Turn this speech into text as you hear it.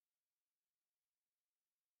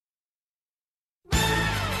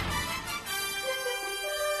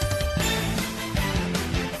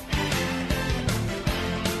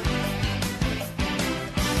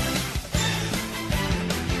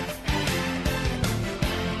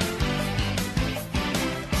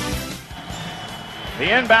The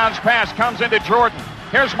inbounds pass comes into Jordan.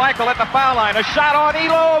 Here's Michael at the foul line. A shot on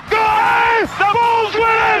Elo. Good! The Bulls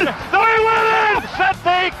win! They win it! Set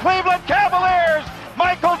the Cleveland Cavaliers.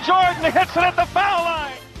 Michael Jordan hits it at the foul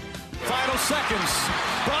line. Final seconds.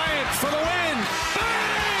 Bryant for the win.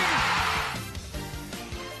 Bang!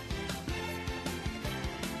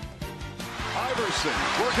 Iverson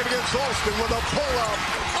working against Austin with a pull-up.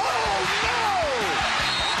 Oh, no!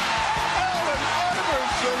 Allen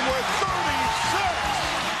Iverson with 36.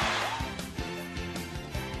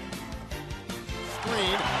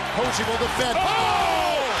 Green, Posey will defend.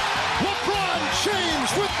 Oh! LeBron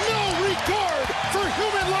James with no regard for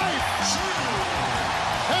human life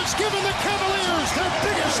has given the Cavaliers their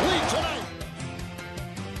biggest lead tonight.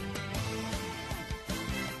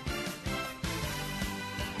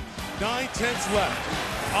 Nine-tenths left.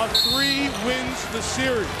 A 3 wins the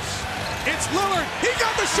series. It's Lillard. He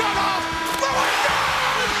got the shot off. Lillard,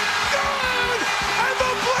 good! Good! And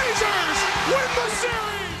the Blazers win the series!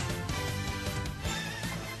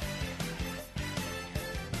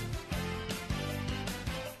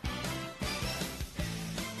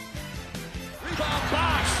 Rebound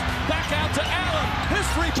box. Back out to Allen. His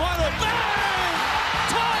three-pointer. Bang!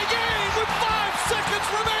 Tie game with 5 seconds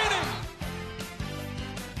remaining.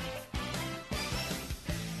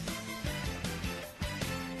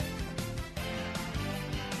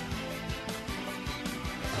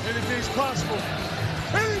 Anything's possible.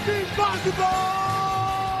 Anything's possible!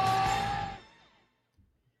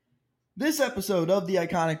 This episode of the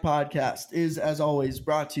Iconic Podcast is, as always,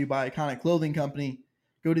 brought to you by Iconic Clothing Company.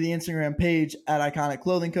 Go to the Instagram page at Iconic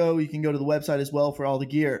Clothing Co. You can go to the website as well for all the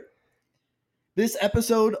gear. This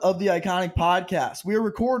episode of the Iconic Podcast, we are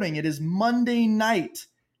recording. It is Monday night,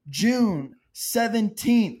 June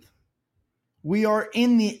 17th. We are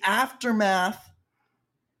in the aftermath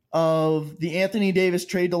of the Anthony Davis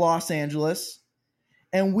trade to Los Angeles,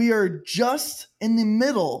 and we are just in the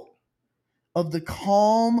middle of the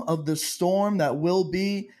calm of the storm that will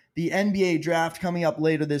be the NBA draft coming up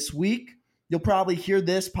later this week. You'll probably hear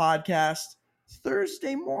this podcast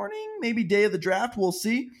Thursday morning, maybe day of the draft, we'll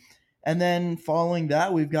see. And then following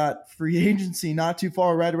that, we've got free agency not too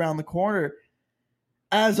far right around the corner.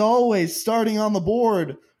 As always, starting on the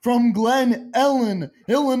board, from Glen Ellen,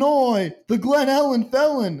 Illinois, the Glen Ellen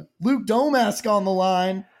felon, Luke Domask on the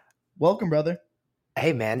line. Welcome, brother.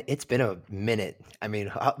 Hey, man, it's been a minute. I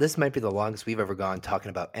mean, this might be the longest we've ever gone talking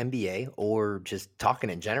about NBA or just talking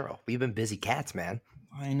in general. We've been busy cats, man.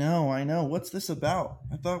 I know. What's this about?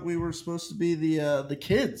 I thought we were supposed to be the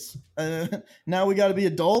kids. Now we got to be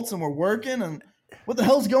adults and we're working. And what the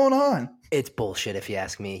hell's going on? It's bullshit if you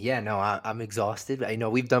ask me. Yeah, no, I'm exhausted. I know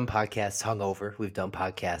we've done podcasts hungover. We've done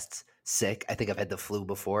podcasts sick. I think I've had the flu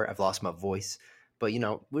before. I've lost my voice. But, you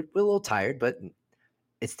know, we're a little tired. But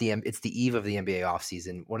it's the eve of the NBA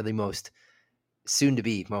offseason. One of the most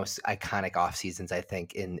soon-to-be most iconic off seasons, I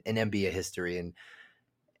think, in NBA history. And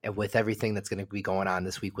with everything that's going to be going on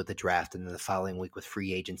this week with the draft and then the following week with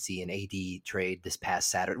free agency and AD trade this past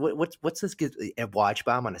Saturday. What's this? A watch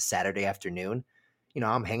bomb on a Saturday afternoon? You know,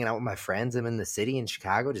 I'm hanging out with my friends. I'm in the city in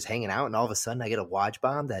Chicago just hanging out. And all of a sudden I get a watch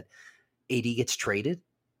bomb that AD gets traded.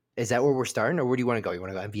 Is that where we're starting, or where do you want to go? You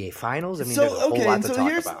want to go NBA Finals? I mean, there's a whole lot to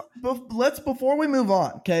talk about. Before we move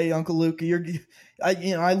on, okay, Uncle Luke,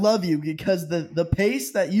 I love you because the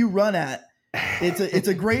pace that you run at, it's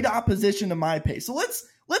a great opposition to my pace. So let's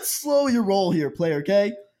slow your roll here, player.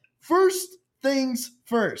 Okay, first things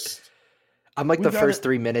first. I'm like the first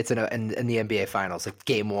 3 minutes in the NBA Finals, like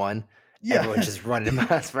game one. Yeah, everyone's just running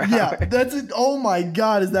miles per hour. Yeah, that's it. Oh my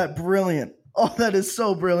God, is that brilliant? Oh, that is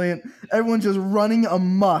so brilliant. Everyone's just running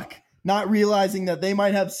amok, not realizing that they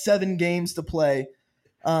might have 7 games to play.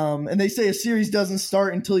 And they say a series doesn't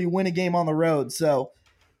start until you win a game on the road. So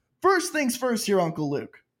first things first here, Uncle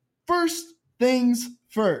Luke. First things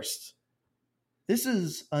first. This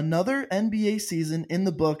is another NBA season in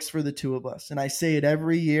the books for the two of us. And I say it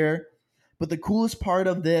every year. But the coolest part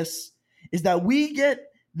of this is that we get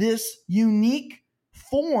this unique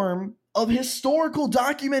form of historical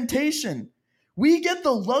documentation. We get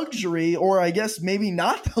the luxury, or I guess maybe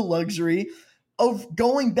not the luxury, of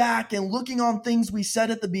going back and looking on things we said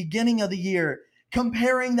at the beginning of the year,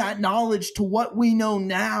 comparing that knowledge to what we know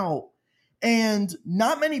now. And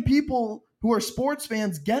not many people who are sports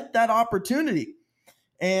fans get that opportunity.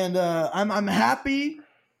 And I'm happy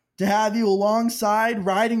to have you alongside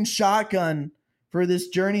riding shotgun for this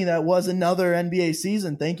journey that was another NBA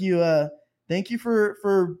season. Thank you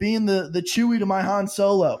for being the Chewie to my Han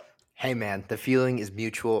Solo. Hey man, the feeling is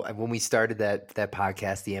mutual. When we started that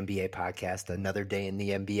podcast, the NBA podcast, Another Day in the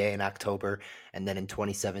NBA in October, and then in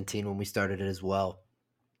 2017 when we started it as well,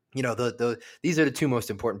 You know, these are the two most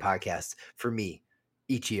important podcasts for me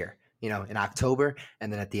each year. You know, in October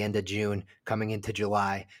and then at the end of June, coming into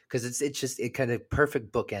July, because it's just a kind of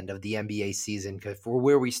perfect bookend of the NBA season. Because for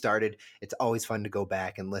where we started, it's always fun to go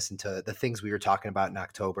back and listen to the things we were talking about in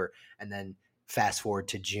October, and then fast forward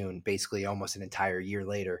to June, basically almost an entire year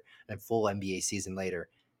later, and a full NBA season later,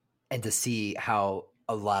 and to see how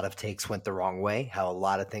a lot of takes went the wrong way, how a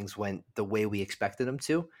lot of things went the way we expected them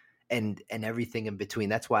to. And everything in between.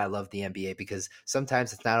 That's why I love the NBA, because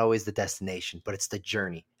sometimes it's not always the destination, but it's the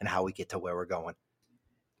journey and how we get to where we're going.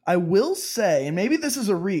 I will say, and maybe this is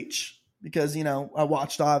a reach, because, you know, I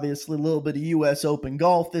watched obviously a little bit of US Open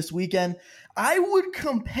golf this weekend. I would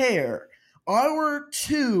compare our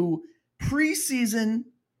 2 preseason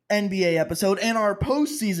NBA episode and our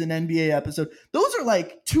postseason NBA episode. Those are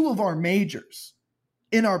like 2 of our majors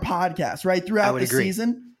in our podcast, right? Throughout the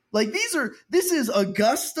season. Like this is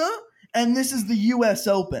Augusta and this is the US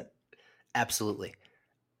Open. Absolutely.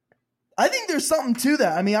 I think there's something to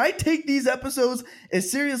that. I mean, I take these episodes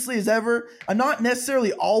as seriously as ever. I'm not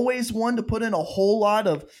necessarily always one to put in a whole lot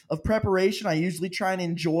of preparation. I usually try and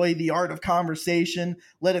enjoy the art of conversation,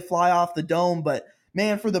 let it fly off the dome. But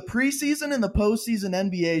man, for the preseason and the postseason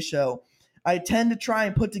NBA show, I tend to try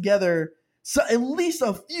and put together at least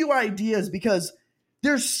a few ideas, because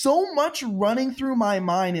there's so much running through my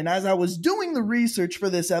mind. And as I was doing the research for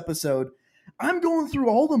this episode, I'm going through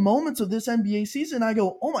all the moments of this NBA season. I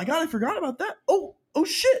go, oh my God, I forgot about that. Oh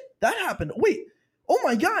shit, that happened. Wait, oh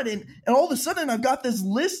my God. And all of a sudden I've got this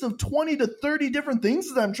list of 20 to 30 different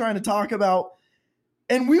things that I'm trying to talk about.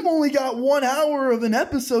 And we've only got 1 hour of an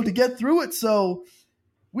episode to get through it. So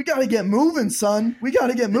we got to get moving, son. We got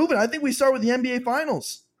to get moving. I think we start with the NBA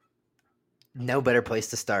Finals. No better place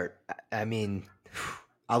to start. I mean,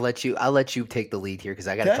 I'll let you take the lead here, because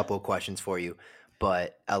I got a couple of questions for you,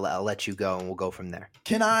 but I'll let you go and we'll go from there.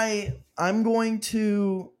 I'm going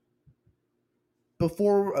to,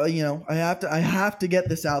 before, I have to get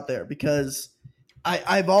this out there, because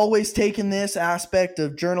I've always taken this aspect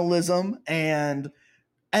of journalism and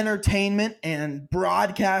entertainment and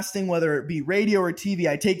broadcasting, whether it be radio or TV,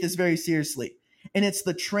 I take this very seriously. And it's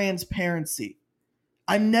the transparency.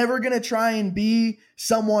 I'm never going to try and be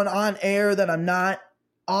someone on air that I'm not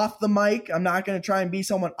off the mic. I'm not going to try and be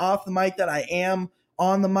someone off the mic that I am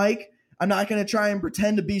on the mic. I'm not going to try and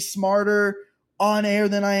pretend to be smarter on air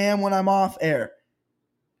than I am when I'm off air.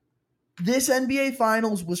 This NBA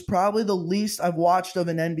Finals was probably the least I've watched of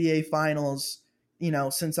an NBA Finals,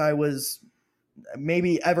 since I was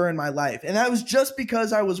maybe ever in my life. And that was just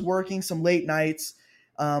because I was working some late nights.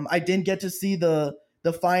 I didn't get to see the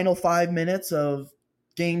final 5 minutes of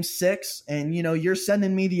Game 6. And, you're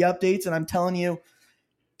sending me the updates, and I'm telling you,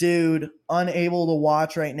 dude, unable to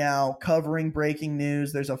watch right now, covering breaking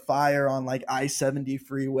news. There's a fire on like I-70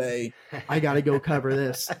 freeway. I got to go cover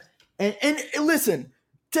this. And listen,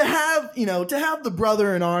 to have the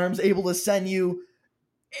brother in arms able to send you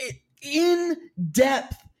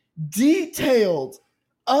in-depth, detailed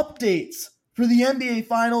updates for the NBA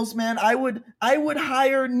Finals, man, I would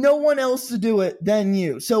hire no one else to do it than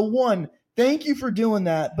you. So one, thank you for doing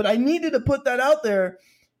that. But I needed to put that out there,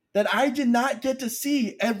 that I did not get to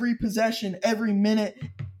see every possession, every minute,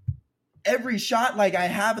 every shot like I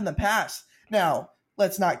have in the past. Now,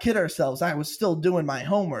 let's not kid ourselves. I was still doing my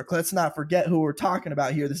homework. Let's not forget who we're talking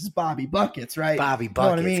about here. This is Bobby Buckets, right? Bobby Buckets, you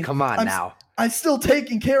know what I mean? Come on now. I'm still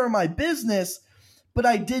taking care of my business, but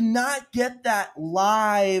I did not get that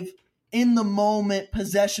live, in the moment,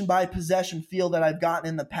 possession by possession feel that I've gotten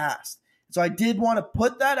in the past. So I did want to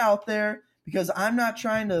put that out there, because I'm not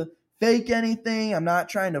trying to fake anything. I'm not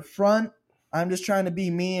trying to front. I'm just trying to be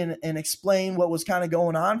me and explain what was kind of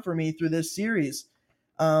going on for me through this series.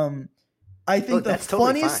 I think the funniest,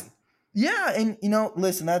 totally fine. Yeah. And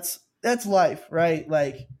listen, that's life, right?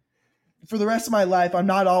 Like, for the rest of my life, I'm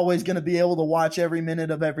not always going to be able to watch every minute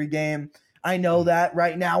of every game. I know that.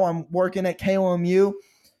 Right now I'm working at KOMU,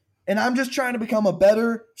 and I'm just trying to become a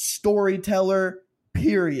better storyteller,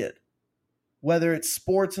 period. Whether it's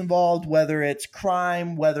sports involved, whether it's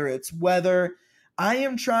crime, whether it's weather, I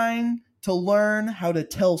am trying to learn how to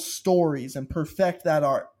tell stories and perfect that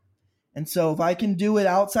art. And so if I can do it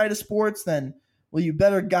outside of sports, then, well, you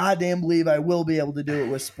better goddamn believe I will be able to do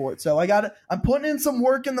it with sports. So I'm putting in some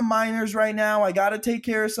work in the minors right now. I got to take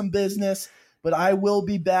care of some business, but I will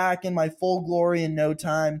be back in my full glory in no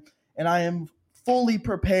time. And I am fully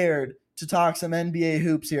prepared to talk some NBA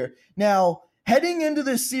hoops here. Now, heading into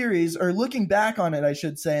this series, or looking back on it, I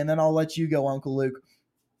should say, and then I'll let you go, Uncle Luke.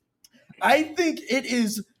 I think it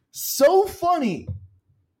is so funny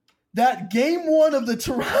that game 1 of the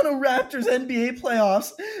Toronto Raptors NBA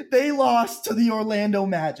playoffs, they lost to the Orlando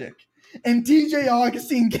Magic. And DJ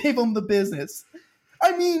Augustine gave them the business.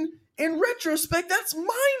 I mean, in retrospect, that's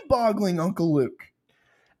mind-boggling, Uncle Luke.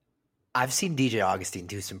 I've seen DJ Augustine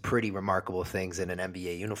do some pretty remarkable things in an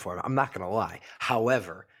NBA uniform. I'm not going to lie.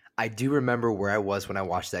 However, I do remember where I was when I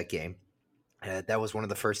watched that game. That was one of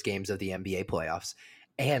the first games of the NBA playoffs.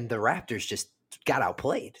 And the Raptors just got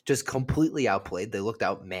outplayed, just completely outplayed. They looked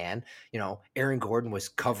outman. Aaron Gordon was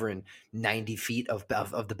covering 90 feet of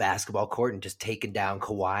the basketball court and just taking down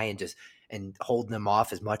Kawhi and holding them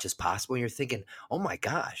off as much as possible. And you're thinking, oh my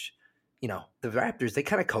gosh. The Raptors, they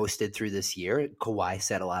kind of coasted through this year. Kawhi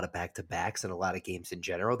set a lot of back-to-backs and a lot of games in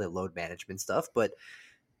general, their load management stuff. But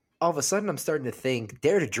all of a sudden, I'm starting to think,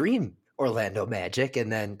 dare to dream Orlando Magic,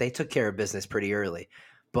 and then they took care of business pretty early.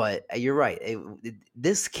 But you're right.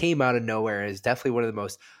 This came out of nowhere and is definitely one of the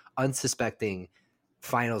most unsuspecting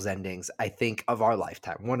finals endings, I think, of our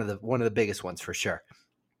lifetime. One of the biggest ones for sure.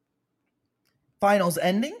 Finals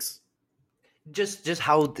endings? Just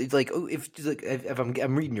how, if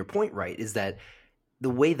I'm reading your point right, is that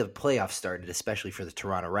the way the playoffs started, especially for the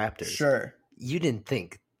Toronto Raptors, sure, you didn't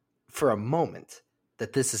think for a moment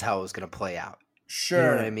that this is how it was going to play out. Sure. You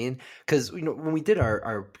know what I mean? Because when we did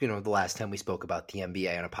our the last time we spoke about the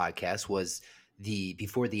NBA on a podcast was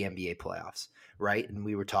before the NBA playoffs, right? And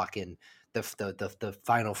we were talking the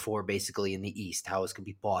Final Four basically in the East, how it's going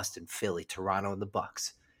to be Boston, Philly, Toronto, and the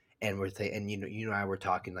Bucks. And you and I were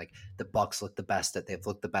talking like the Bucks look the best, that they've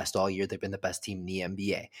looked the best all year. They've been the best team in the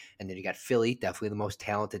NBA. And then you got Philly, definitely the most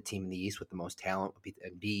talented team in the East with the most talent.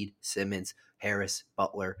 Embiid, Simmons, Harris,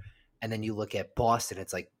 Butler. And then you look at Boston,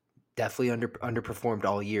 it's like definitely underperformed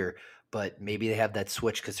all year, but maybe they have that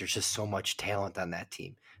switch because there's just so much talent on that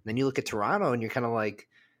team. And then you look at Toronto and you're kind of like,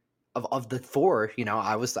 of the four,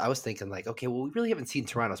 I was thinking like, okay, well, we really haven't seen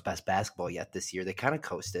Toronto's best basketball yet this year. They kind of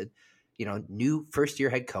coasted. New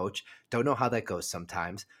first-year head coach. Don't know how that goes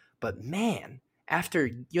sometimes. But, man, after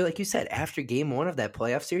game 1 of that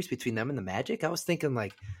playoff series between them and the Magic, I was thinking,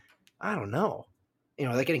 like, I don't know.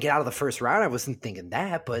 They're going to get out of the first round. I wasn't thinking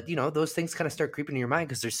that. But, those things kind of start creeping in your mind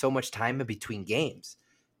because there's so much time in between games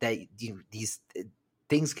that these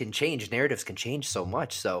things can change. Narratives can change so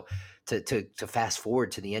much. So to fast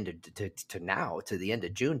forward to the end of to the end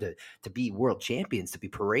of June to be world champions, to be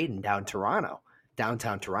parading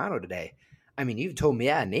downtown Toronto today. I mean, you told me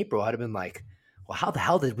in April, I'd have been like, well, how the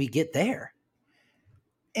hell did we get there?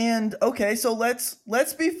 And okay, so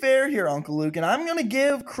let's be fair here, Uncle Luke, and I'm going to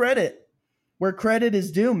give credit where credit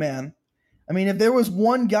is due, man. I mean, if there was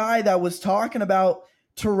one guy that was talking about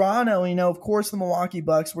Toronto, of course the Milwaukee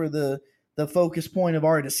Bucks were the focus point of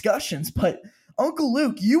our discussions, but Uncle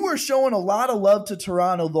Luke, you were showing a lot of love to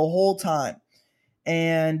Toronto the whole time.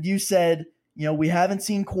 And you said, we haven't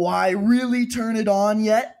seen Kawhi really turn it on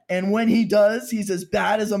yet. And when he does, he's as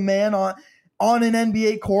bad as a man on an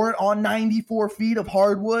NBA court on 94 feet of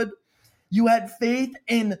hardwood. You had faith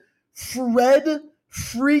in Fred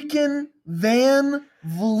freaking Van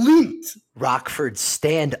Vliet. Rockford,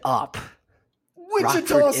 stand up.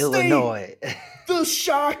 Wichita Rockford, State, Illinois. The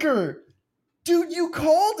shocker. Dude, you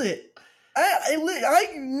called it. I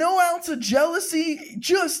no ounce of jealousy,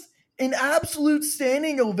 just an absolute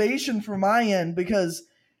standing ovation from my end, because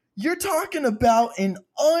you're talking about an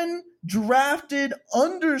undrafted,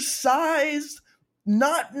 undersized,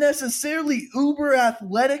 not necessarily uber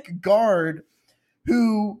athletic guard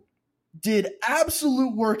who did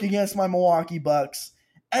absolute work against my Milwaukee Bucks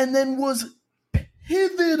and then was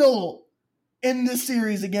pivotal in this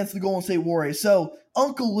series against the Golden State Warriors. So,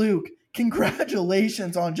 Uncle Luke,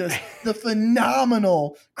 congratulations on just the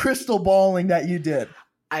phenomenal crystal balling that you did.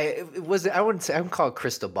 I wouldn't call it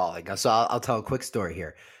crystal balling. So I'll tell a quick story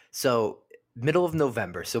here. So middle of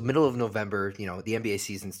November, the NBA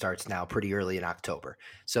season starts now pretty early in October.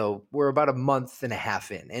 So we're about a month and a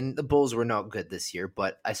half in, and the Bulls were not good this year,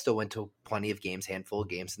 but I still went to plenty of games, handful of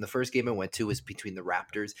games. And the first game I went to was between the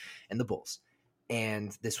Raptors and the Bulls.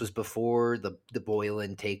 And this was before the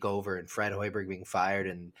Boylan takeover and Fred Hoiberg being fired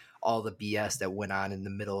and all the BS that went on in the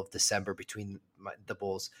middle of December between the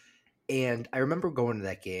Bulls. And I remember going to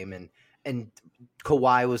that game, and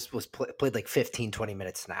Kawhi played like 15, 20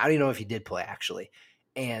 minutes. Now I don't even know if he did play, actually.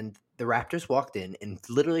 And the Raptors walked in, and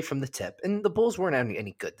literally from the tip, and the Bulls weren't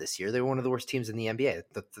any good this year. They were one of the worst teams in the NBA,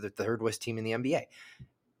 the third worst team in the NBA.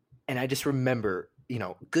 And I just remember,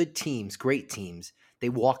 good teams, great teams, They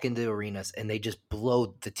walk into arenas and they just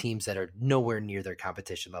blow the teams that are nowhere near their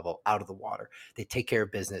competition level out of the water. They take care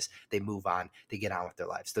of business. They move on. They get on with their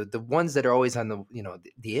lives. The ones that are always on the,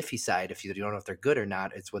 the iffy side, if you don't know if they're good or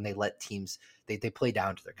not, it's when they let teams, they play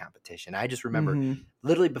down to their competition. I just remember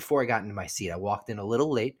literally before I got into my seat, I walked in a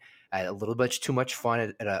little late. I had a little bit too much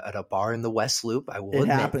fun at a bar in the West Loop. I will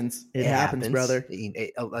admit. It happens, brother.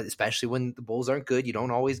 Especially when the Bulls aren't good. You don't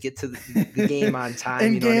always get to the game on time.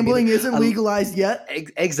 And gambling isn't legalized yet.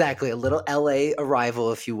 Exactly. A little LA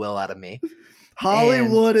arrival, if you will, out of me.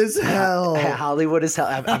 Hollywood is hell. Hollywood is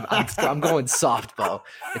hell. I'm going soft, Bo.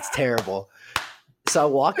 It's terrible. So I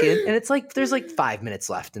walk in, and it's like there's like 5 minutes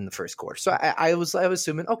left in the first quarter. So I was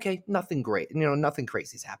assuming, okay, nothing great, nothing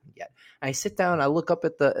crazy's happened yet. And I sit down, I look up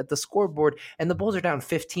at the scoreboard, and the Bulls are down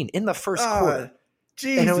 15 in the first quarter.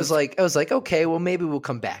 Jesus. And I was like, okay, well maybe we'll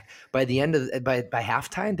come back. By the end of by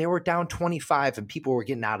halftime, they were down 25, and people were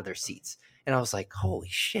getting out of their seats. And I was like, holy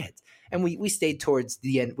shit! And we stayed towards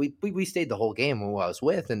the end. We stayed the whole game who I was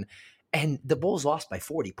with, and the Bulls lost by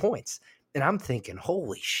 40 points. And I'm thinking,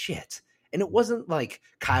 holy shit. And it wasn't like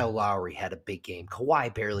Kyle Lowry had a big game.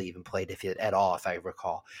 Kawhi barely even played at all, if I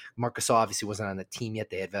recall. Marc Gasol obviously wasn't on the team yet.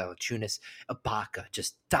 They had Valanciunas. Ibaka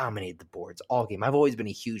just dominated the boards all game. I've always been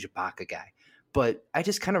a huge Ibaka guy. But I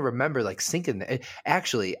just kind of remember like sinking there.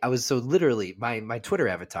 Actually, I was so literally my Twitter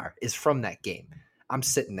avatar is from that game. I'm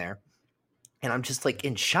sitting there and I'm just like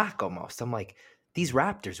in shock almost. I'm like, these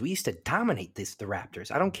Raptors, we used to dominate the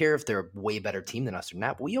Raptors. I don't care if they're a way better team than us or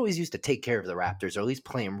not, but we always used to take care of the Raptors, or at least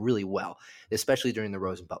play them really well, especially during the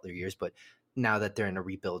Rose and Butler years. But now that they're in a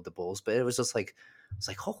rebuild, the Bulls, but it was just like,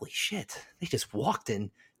 holy shit. They just walked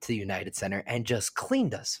in to the United Center and just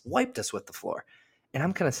cleaned us, wiped us with the floor. And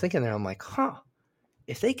I'm kind of thinking there, I'm like,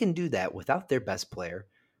 if they can do that without their best player,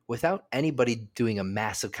 without anybody doing a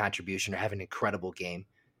massive contribution or having an incredible game,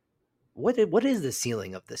 what is the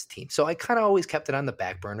ceiling of this team? So I kind of always kept it on the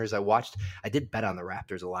back burners. I did bet on the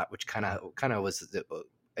Raptors a lot, which kind of was the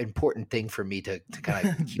important thing for me to kind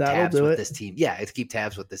of keep tabs with this team. Yeah, to keep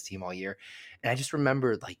tabs with this team all year. And I just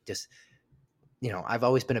remember like just, I've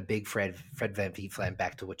always been a big Fred VanVleet fan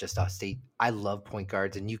back to Wichita State. I love point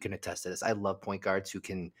guards, and you can attest to this. I love point guards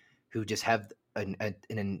who just have a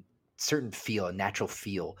certain feel, a natural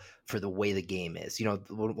feel for the way the game is.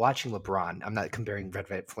 Watching LeBron, I'm not comparing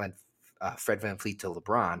Fred VanVleet to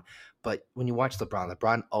LeBron, but when you watch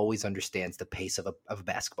LeBron always understands the pace of a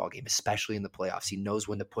basketball game, especially in the playoffs. He knows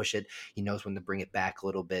when to push it. He knows when to bring it back a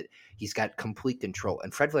little bit. He's got complete control,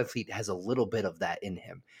 and Fred VanVleet has a little bit of that in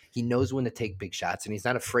him. He knows when to take big shots, and he's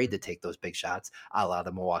not afraid to take those big shots, a la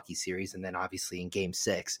the Milwaukee series, and then obviously in Game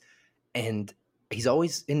 6. And he's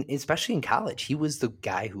always, especially in college, he was the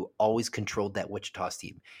guy who always controlled that Wichita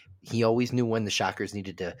team. He always knew when the Shockers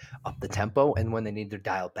needed to up the tempo and when they needed to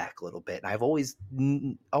dial back a little bit. And I've always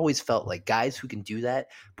felt like guys who can do that,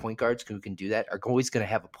 point guards who can do that, are always going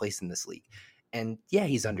to have a place in this league. And yeah,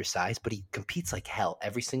 he's undersized, but he competes like hell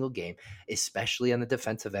every single game, especially on the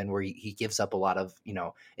defensive end where he gives up a lot of,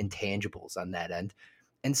 intangibles on that end.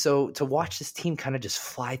 And so to watch this team kind of just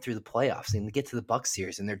fly through the playoffs and get to the Bucks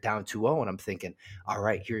series and they're down 2-0, and I'm thinking, all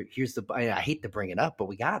right, here's I hate to bring it up, but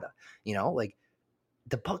we gotta,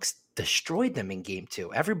 the Bucks destroyed them in Game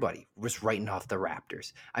 2. Everybody was writing off the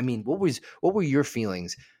Raptors. I mean, what were your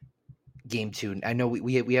feelings Game 2? I know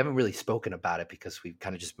we haven't really spoken about it because we've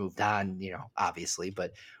kind of just moved on, obviously,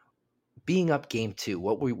 but being up Game 2,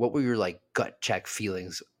 what were your like gut check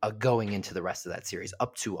feelings going into the rest of that series,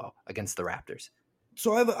 up 2-0 against the Raptors?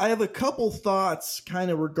 So I have a couple thoughts kind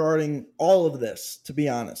of regarding all of this, to be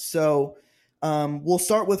honest. So we'll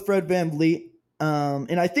start with Fred VanVleet.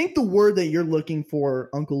 And I think the word that you're looking for,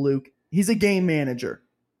 Uncle Luke, he's a game manager.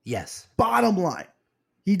 Yes. Bottom line,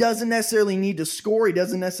 he doesn't necessarily need to score. He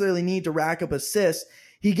doesn't necessarily need to rack up assists.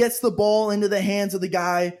 He gets the ball into the hands of the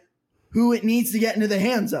guy who it needs to get into the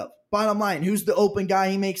hands of. Bottom line, who's the open guy?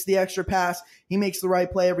 He makes the extra pass. He makes the right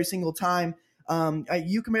play every single time.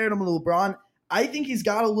 You compared him to LeBron. I think he's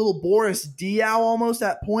got a little Boris Diaw almost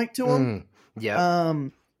at point to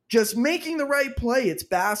him. Just making the right play. It's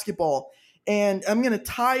basketball. And I'm going to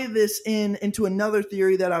tie this into another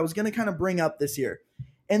theory that I was going to kind of bring up this year.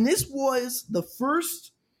 And this was the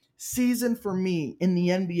first season for me in the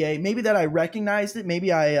NBA. Maybe that I recognized it.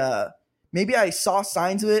 Maybe I saw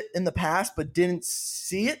signs of it in the past, but didn't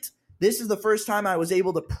see it. This is the first time I was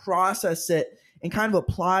able to process it and kind of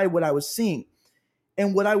apply what I was seeing.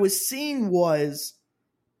 And what I was seeing was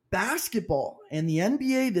basketball and the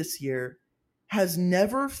NBA this year has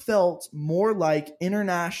never felt more like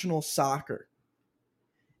international soccer.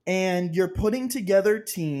 And you're putting together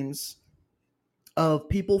teams of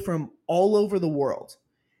people from all over the world.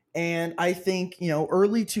 And I think,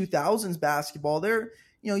 early 2000s basketball, there,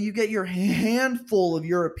 you get your handful of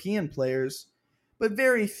European players, but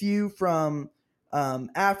very few from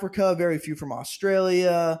Africa, very few from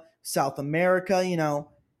Australia, South America.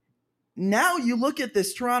 Now you look at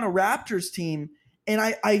this Toronto Raptors team, and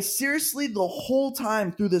I seriously, the whole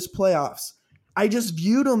time through this playoffs, I just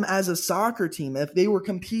viewed them as a soccer team. If they were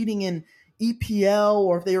competing in EPL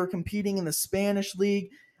or if they were competing in the Spanish league,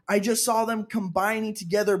 I just saw them combining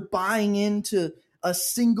together, buying into a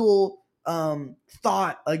single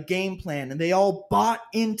thought, a game plan, and they all bought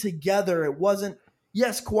in together. It wasn't,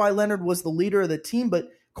 yes, Kawhi Leonard was the leader of the team, but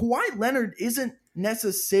Kawhi Leonard isn't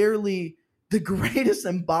necessarily the greatest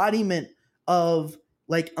embodiment of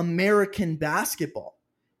like American basketball.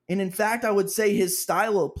 And in fact, I would say his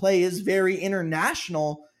style of play is very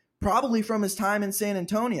international, probably from his time in San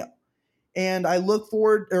Antonio. And I look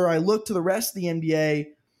to the rest of the NBA,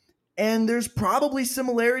 and there's probably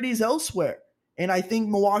similarities elsewhere. And I think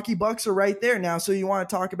Milwaukee Bucks are right there now. So you want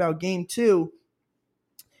to talk about game 2.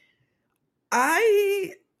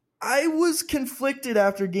 I was conflicted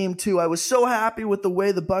after game 2. I was so happy with the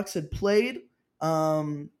way the Bucks had played.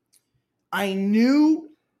 I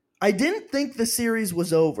didn't think the series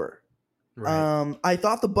was over. Right. I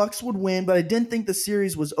thought the Bucks would win, but I didn't think the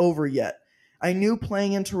series was over yet. I knew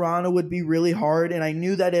playing in Toronto would be really hard, and I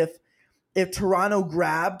knew that if Toronto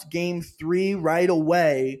grabbed game 3 right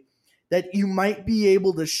away, that you might be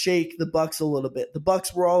able to shake the Bucks a little bit. The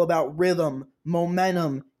Bucks were all about rhythm,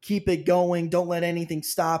 momentum, keep it going, don't let anything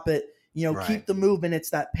stop it. Right. Keep the movement. It's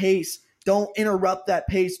that pace. Don't interrupt that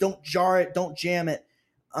pace. Don't jar it. Don't jam it.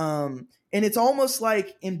 And it's almost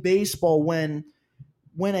like in baseball when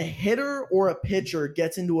a hitter or a pitcher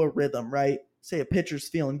gets into a rhythm, right? Say a pitcher's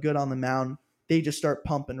feeling good on the mound, they just start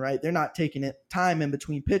pumping, right? They're not taking it time in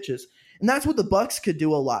between pitches. And that's what the Bucks could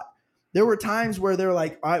do a lot. There were times where they're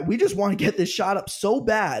like, all right, we just want to get this shot up so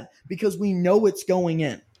bad because we know it's going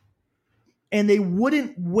in. And they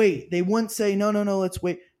wouldn't wait. They wouldn't say, no, let's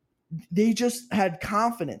wait. They just had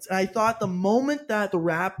confidence. And I thought the moment that the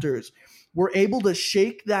Raptors were able to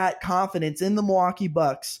shake that confidence in the Milwaukee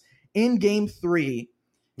Bucks in game 3,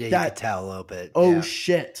 you could tell a little bit. Oh,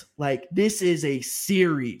 shit. Like, this is a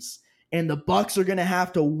series. And the Bucks are going to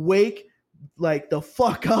have to wake like the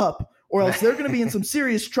fuck up, or else they're going to be in some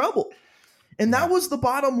serious trouble. And that was the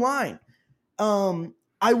bottom line.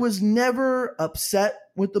 I was never upset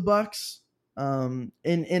with the Bucks.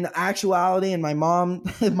 In actuality, and my mom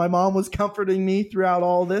was comforting me throughout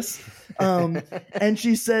all this. And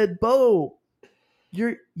she said, Bo,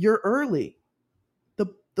 you're early.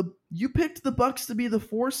 You picked the Bucks to be the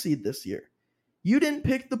 4 seed this year. You didn't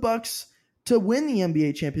pick the Bucks to win the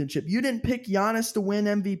NBA championship. You didn't pick Giannis to win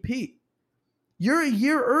MVP. You're a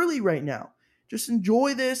year early right now. Just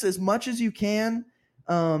enjoy this as much as you can.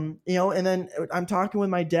 And then I'm talking with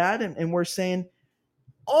my dad, and we're saying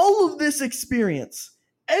all of this experience,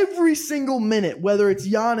 every single minute, whether it's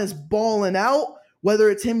Giannis balling out, whether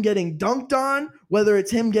it's him getting dunked on, whether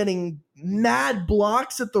it's him getting mad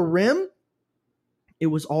blocks at the rim, it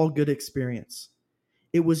was all good experience.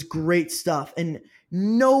 It was great stuff. And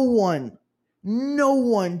no one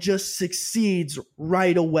just succeeds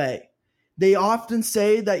right away. They often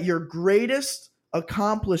say that your greatest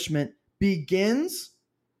accomplishment begins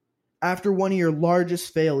after one of your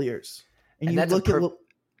largest failures. And you look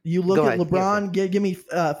at LeBron. Give me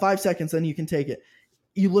 5 seconds, then you can take it.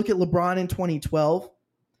 You look at LeBron in 2012.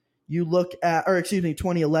 You look at,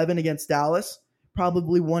 2011 against Dallas.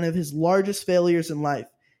 Probably one of his largest failures in life.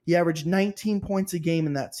 He averaged 19 points a game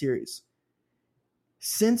in that series.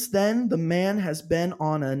 Since then, the man has been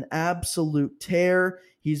on an absolute tear.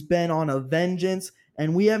 He's been on a vengeance,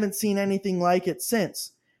 and we haven't seen anything like it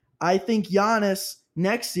since. I think Giannis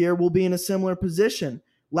next year will be in a similar position.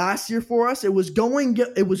 Last year for us, it was going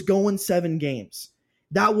 7 games.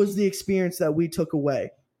 That was the experience that we took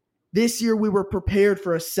away. This year, we were prepared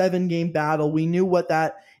for a 7-game battle. We knew what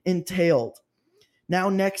that entailed. Now,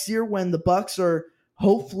 next year, when the Bucks are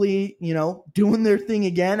hopefully, doing their thing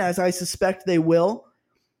again, as I suspect they will,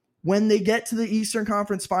 when they get to the Eastern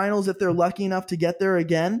Conference Finals, if they're lucky enough to get there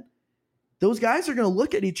again, those guys are going to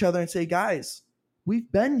look at each other and say, guys, we've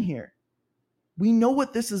been here. We know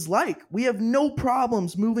what this is like. We have no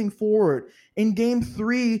problems moving forward. In game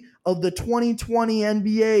 3 of the 2020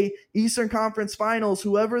 NBA Eastern Conference Finals,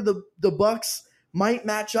 whoever the Bucks might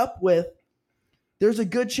match up with, there's a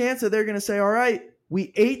good chance that they're going to say, all right,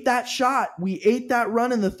 we ate that shot. We ate that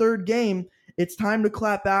run in the 3rd game. It's time to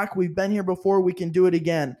clap back. We've been here before. We can do it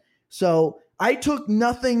again. So I took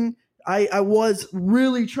nothing. I was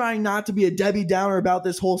really trying not to be a Debbie Downer about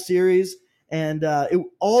this whole series. And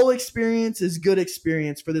all experience is good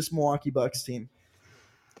experience for this Milwaukee Bucks team.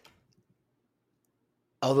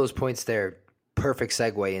 All those points there, perfect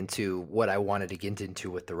segue into what I wanted to get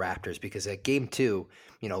into with the Raptors, because at game 2,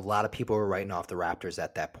 a lot of people were writing off the Raptors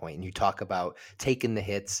at that point. And you talk about taking the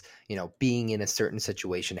hits, being in a certain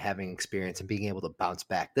situation, having experience, and being able to bounce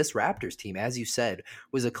back. This Raptors team, as you said,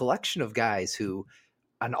 was a collection of guys who,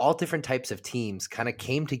 on all different types of teams, kind of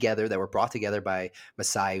came together, that were brought together by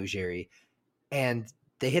Masai Ujiri. And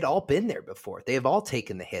they had all been there before. They have all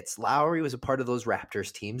taken the hits. Lowry was a part of those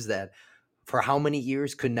Raptors teams that for how many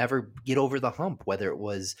years could never get over the hump, whether it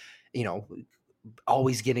was,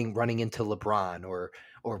 always running into LeBron or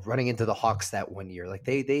running into the Hawks that one year. Like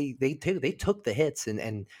they took the hits,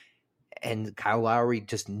 and Kyle Lowry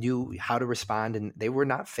just knew how to respond, and they were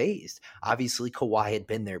not phased. Obviously, Kawhi had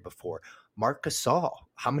been there before. Marc Gasol,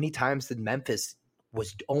 how many times did Memphis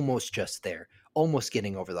was almost just there, almost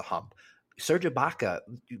getting over the hump? Serge Ibaka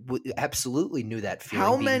absolutely knew that feeling.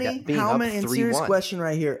 How many, and serious question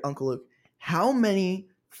right here, Uncle Luke, how many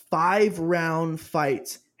 5-round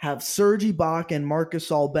fights have Serge Ibaka and Marc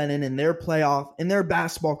Gasol been in their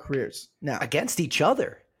basketball careers now? Against each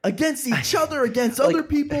other. Against other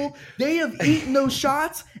people. They have eaten those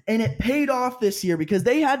shots, and it paid off this year because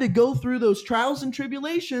they had to go through those trials and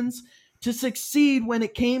tribulations to succeed when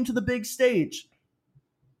it came to the big stage.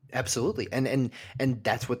 Absolutely. And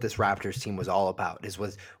that's what this Raptors team was all about,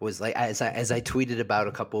 was like, as I tweeted about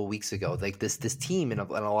a couple of weeks ago, like this team in a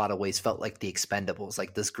lot of ways felt like the Expendables,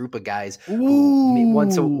 like this group of guys who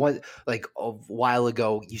once like a while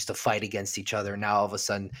ago used to fight against each other. Now all of a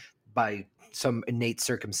sudden, by some innate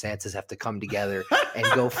circumstances, have to come together and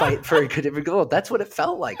go fight for a different goal. That's what it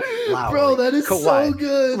felt like. Lowry, bro, that is Kawhi. So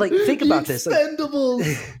good. Like, think about this. Expendables.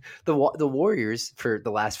 Like, the Warriors for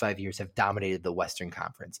the last 5 years have dominated the Western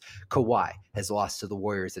Conference. Kawhi has lost to the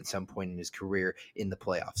Warriors at some point in his career in the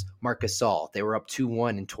playoffs. Marc Gasol, they were up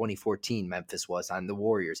 2-1 in 2014. Memphis was on the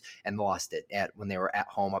Warriors and lost it when they were at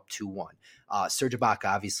home up 2-1. Serge Ibaka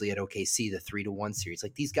obviously at OKC, the 3-1 series.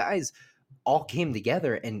 Like, these guys all came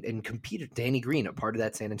together and competed. Danny Green, a part of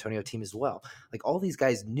that San Antonio team as well. Like, all these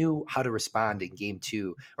guys knew how to respond in game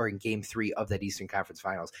 2 or in game 3 of that Eastern Conference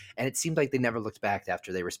Finals. And it seemed like they never looked back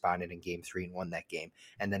after they responded in game 3 and won that game.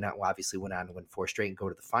 And then obviously went on to win 4 straight and go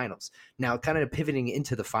to the finals. Now, kind of pivoting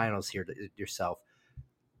into the finals here to yourself.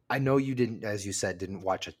 I know you didn't, as you said, didn't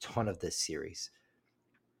watch a ton of this series.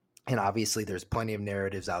 And obviously there's plenty of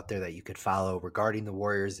narratives out there that you could follow regarding the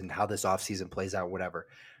Warriors and how this offseason plays out, whatever.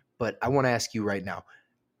 But I want to ask you right now,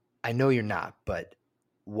 I know you're not, but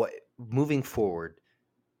what moving forward,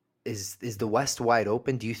 is the West wide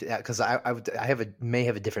open? Do you, because I may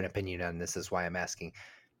have a different opinion on this, is why I'm asking.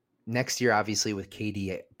 Next year, obviously, with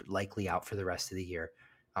KD likely out for the rest of the year,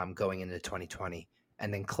 going into 2020,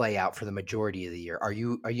 and then Clay out for the majority of the year. Are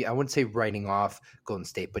you I wouldn't say writing off Golden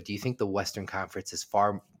State, but do you think the Western Conference is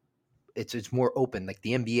it's more open, like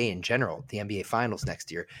the NBA in general, the NBA Finals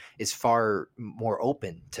next year is far more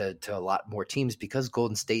open to a lot more teams because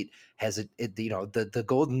Golden State has the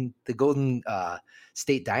Golden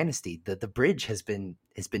State dynasty, the bridge has been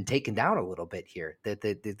taken down a little bit here.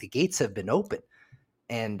 The gates have been open,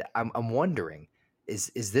 and I'm wondering,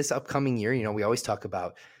 is this upcoming year? We always talk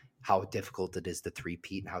about how difficult it is to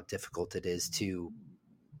three-peat and how difficult it is to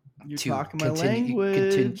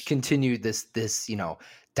continue this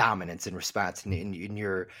dominance and response in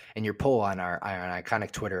your poll on our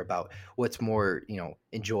iconic Twitter about what's more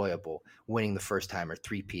enjoyable, winning the first time or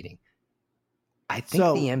three-peating. I think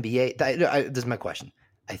the NBA. This is my question.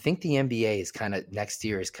 I think the NBA is kind of next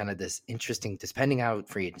year is kind of this interesting, depending how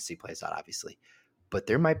free agency plays out, obviously. But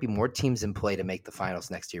there might be more teams in play to make the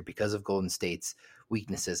finals next year because of Golden State's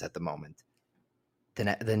weaknesses at the moment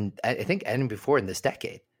than I think any before in this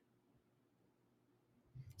decade.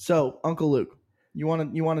 So, Uncle Luke, you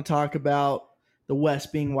want to talk about the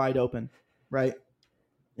West being wide open, right?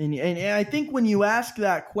 And I think when you ask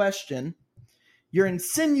that question, you're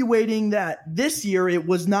insinuating that this year it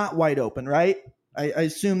was not wide open, right? I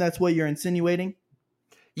assume that's what you're insinuating.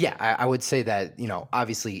 Yeah, I would say that,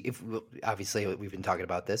 obviously we've been talking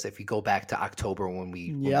about this. If we go back to October when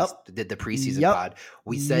we did the preseason pod,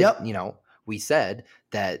 we said, we said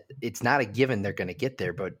that it's not a given they're going to get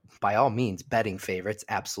there, but by all means, betting favorites,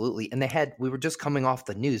 absolutely. And we were just coming off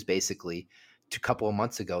the news basically a couple of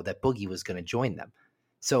months ago that Boogie was going to join them.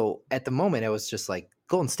 So at the moment, it was just like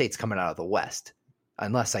Golden State's coming out of the West,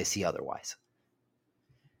 unless I see otherwise.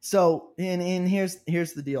 So, and here's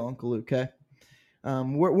the deal, Uncle Luke, okay?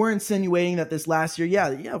 We're insinuating that this last year,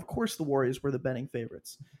 yeah, of course the Warriors were the betting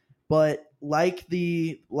favorites. But like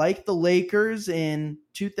the Lakers in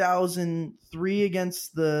 2003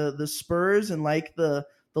 against the Spurs, and like the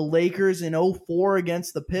Lakers in 2004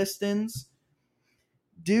 against the Pistons.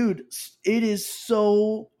 Dude, it is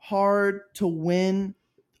so hard to win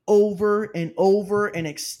over and over and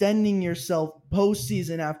extending yourself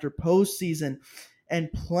postseason after postseason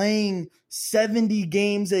and playing 70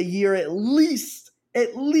 games a year at least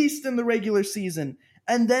in the regular season,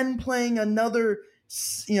 and then playing another,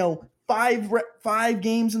 five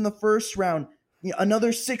games in the first round,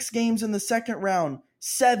 another 6 games in the second round,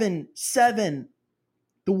 seven.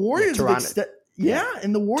 The Warriors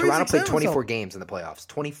and the Warriors. Toronto played 24 games in the playoffs.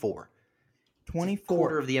 24.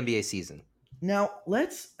 Quarter of the NBA season. Now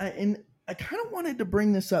and I kind of wanted to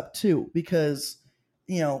bring this up too, because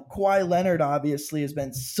Kawhi Leonard obviously has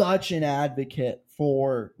been such an advocate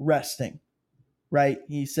for resting, right?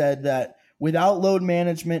 He said that without load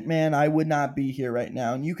management, man, I would not be here right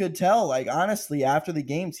now. And you could tell, like, honestly, after the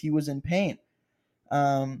games, he was in pain.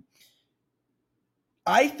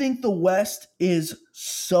 I think the West is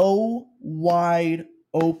so wide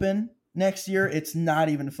open next year, it's not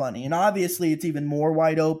even funny. And obviously, it's even more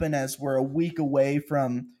wide open as we're 2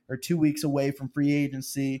 weeks away from free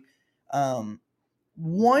agency.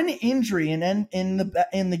 One injury in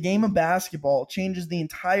the game of basketball changes the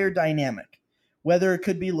entire dynamic. Whether it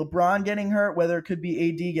could be LeBron getting hurt, whether it could be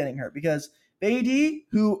AD getting hurt, because AD,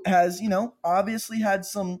 who has obviously had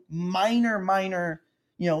some minor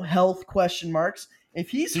health question marks, if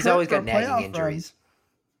he's always got nagging injuries.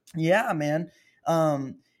 Yeah, man.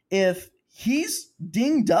 If he's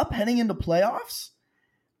dinged up heading into playoffs,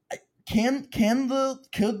 could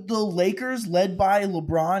the Lakers, led by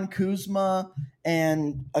LeBron, Kuzma,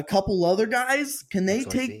 and a couple other guys, can they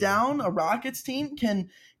take down a Rockets team? Can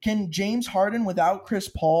James Harden without Chris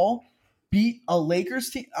Paul beat a Lakers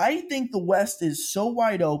team? I think the West is so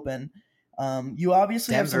wide open. You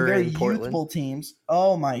obviously have some very youthful teams.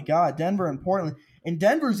 Oh my God, Denver and Portland. And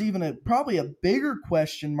Denver's even probably a bigger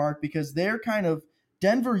question mark, because they're kind of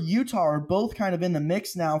Denver, Utah are both kind of in the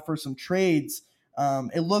mix now for some trades.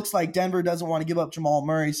 It looks like Denver doesn't want to give up Jamal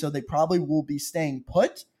Murray, so they probably will be staying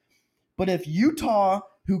put. But if Utah,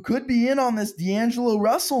 who could be in on this D'Angelo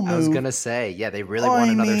Russell move, I was gonna say, yeah, they really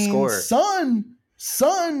want another scorer. Son,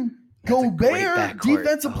 Gobert,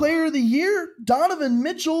 defensive player of the year, Donovan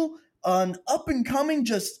Mitchell, an up and coming,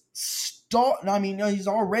 just start. I mean, no, he's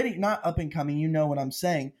already not up and coming. You know what I'm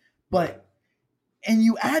saying, but. And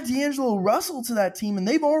you add D'Angelo Russell to that team, and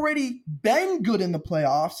they've already been good in the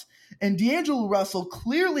playoffs. And D'Angelo Russell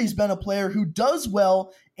clearly has been a player who does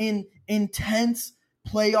well in intense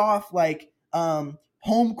playoff,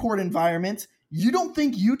 home court environments. You don't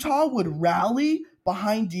think Utah would rally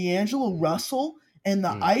behind D'Angelo Russell and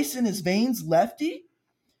the ice in his veins lefty?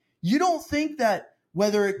 You don't think that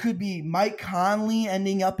whether it could be Mike Conley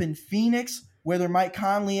ending up in Phoenix, whether Mike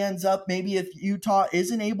Conley ends up, maybe if Utah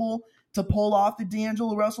isn't able to pull off the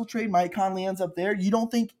D'Angelo Russell trade, Mike Conley ends up there. You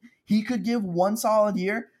don't think he could give one solid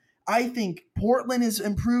year? I think Portland has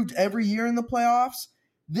improved every year in the playoffs.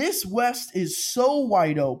 This West is so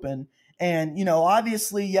wide open. And,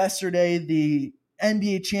 obviously yesterday the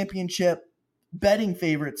NBA championship betting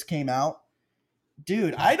favorites came out.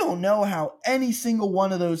 Dude, I don't know how any single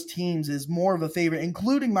one of those teams is more of a favorite,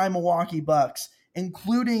 including my Milwaukee Bucks,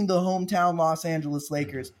 including the hometown Los Angeles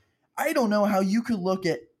Lakers. I don't know how you could look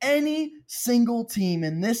at any single team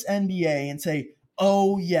in this NBA and say,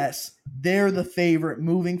 oh, yes, they're the favorite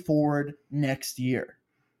moving forward next year.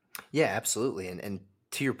 Yeah, absolutely. And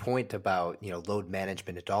to your point about, load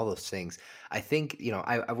management and all those things, I think,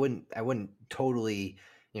 I wouldn't totally,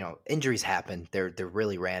 injuries happen. They're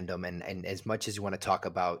really random. And as much as you want to talk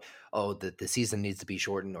about, the season needs to be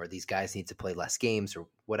shortened, or these guys need to play less games, or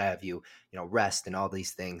what have you, rest and all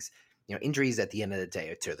these things, injuries at the end of the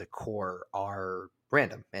day to the core are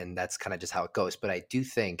random, and that's kind of just how it goes. But I do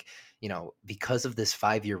think, because of this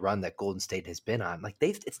 5-year run that Golden State has been on,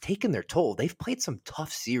 it's taken their toll. They've played some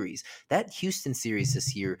tough series. That Houston series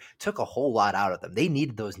this year took a whole lot out of them. They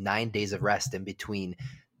needed those 9 days of rest in between,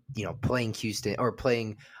 playing Houston or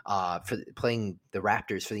playing the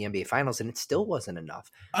Raptors for the NBA Finals, and it still wasn't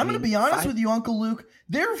enough. I'm going to be honest with you, Uncle Luke.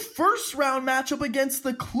 Their first round matchup against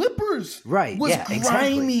the Clippers was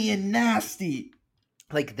grimy and nasty.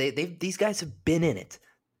 These guys have been in it,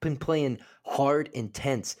 been playing hard,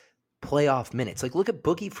 intense, playoff minutes. Like look at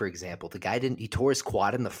Boogie, for example. The guy he tore his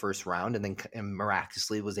quad in the first round and then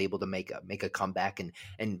miraculously was able to make a comeback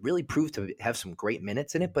and really prove to have some great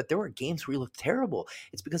minutes in it. But there were games where he looked terrible.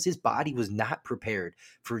 It's because his body was not prepared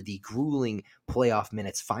for the grueling playoff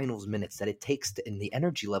minutes, finals minutes that it takes and the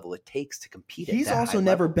energy level it takes to compete. He's also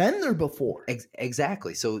never been there before.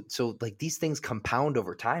 Exactly. So like these things compound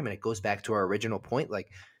over time, and it goes back to our original point. Like,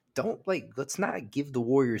 let's not give the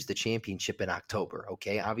Warriors the championship in October.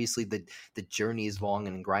 Okay. Obviously the journey is long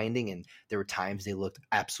and grinding, and there were times they looked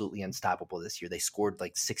absolutely unstoppable this year. They scored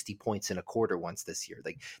like 60 points in a quarter once this year.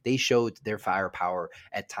 Like they showed their firepower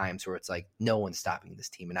at times where it's like, no one's stopping this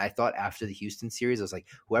team. And I thought after the Houston series, I was like,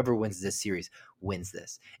 whoever wins this series wins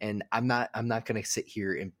this. And I'm not going to sit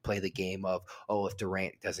here and play the game of, oh, if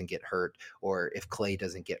Durant doesn't get hurt or if Clay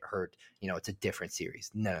doesn't get hurt, it's a different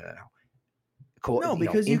series. No. No,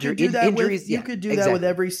 because you could do that injuries, you could do that with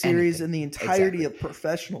every series in the entirety of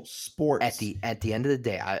professional sports. At the end of the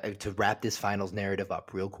day, to wrap this finals narrative up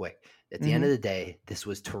real quick, at the end of the day, this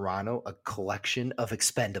was Toronto, a collection of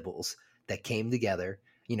expendables that came together.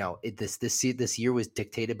 This year was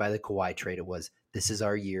dictated by the Kawhi trade. It was, this is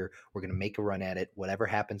our year. We're going to make a run at it. Whatever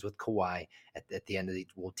happens with Kawhi at the end of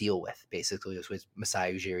we'll deal with. Basically, it was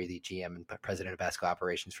Masai Ujiri, the GM and president of basketball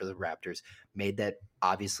operations for the Raptors, made that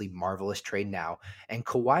obviously marvelous trade now. And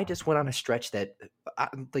Kawhi just went on a stretch that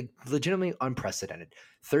legitimately unprecedented.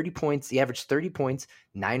 30 points. He averaged 30 points,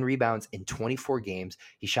 9 rebounds in 24 games.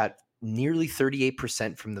 He shot nearly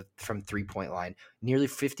 38% from 3-point line, nearly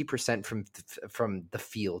 50% from the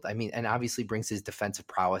field. I mean, and obviously brings his defensive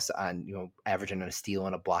prowess on, averaging a steal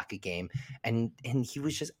and a block a game. And he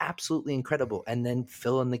was just absolutely incredible. And then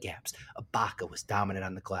fill in the gaps. Ibaka was dominant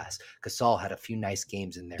on the glass. Gasol had a few nice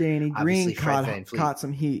games in there. Danny Green caught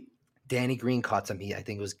some heat. Danny Green caught some heat. I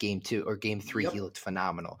think it was game 2 or game 3. Yep. He looked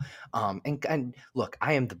phenomenal. And look,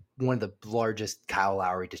 I am one of the largest Kyle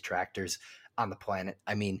Lowry detractors on the planet.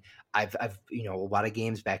 I mean, I've a lot of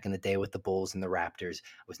games back in the day with the Bulls and the Raptors.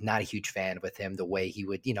 I was not a huge fan with him, the way he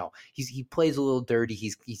would, he plays a little dirty.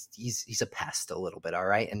 He's a pest a little bit. All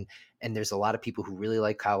right. And there's a lot of people who really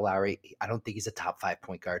like Kyle Lowry. I don't think he's a top 5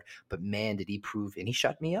 point guard, but man, did he prove, and he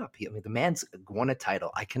shut me up. The man's won a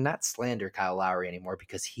title. I cannot slander Kyle Lowry anymore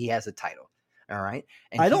because he has a title. All right.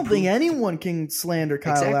 And I don't think anyone can slander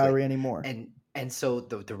Kyle Lowry anymore. And so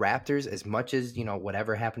the Raptors, as much as,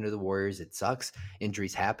 whatever happened to the Warriors, it sucks.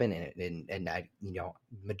 Injuries happen. And I,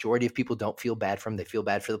 majority of people don't feel bad for them. They feel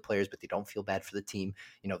bad for the players, but they don't feel bad for the team.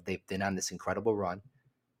 They've been on this incredible run.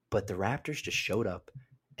 But the Raptors just showed up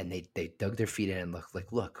and they dug their feet in and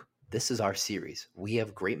look, this is our series. We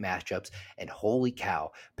have great matchups. And holy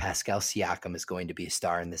cow, Pascal Siakam is going to be a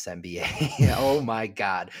star in this NBA. Oh, my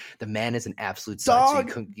God. The man is an absolute stud.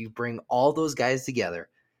 So you bring all those guys together.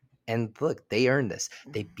 And look, they earned this.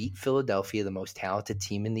 They beat Philadelphia, the most talented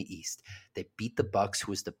team in the East. They beat the Bucks,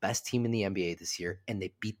 who was the best team in the NBA this year, and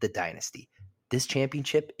they beat the Dynasty. This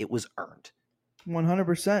championship, it was earned.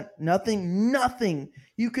 100%. Nothing.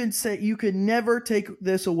 You could never take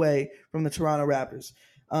this away from the Toronto Raptors.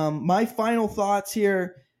 My final thoughts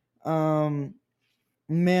here, man,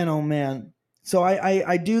 oh man. So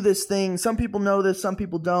I do this thing. Some people know this, some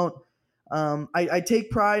people don't. I take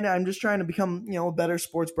pride. I'm just trying to become, a better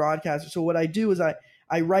sports broadcaster. So what I do is I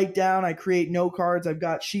write down, I create note cards. I've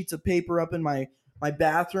got sheets of paper up in my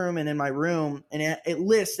bathroom and in my room, and it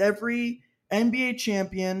lists every NBA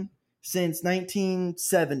champion since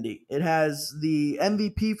 1970. It has the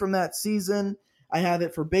MVP from that season. I have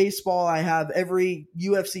it for baseball. I have every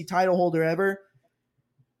UFC title holder ever.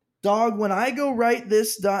 Dog, when I go write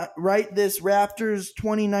this Raptors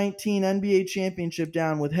 2019 NBA championship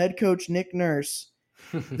down with head coach Nick Nurse,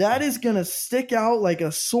 that is going to stick out like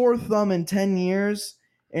a sore thumb in 10 years.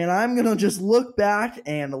 And I'm going to just look back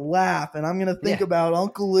and laugh. And I'm going to think about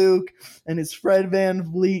Uncle Luke and his Fred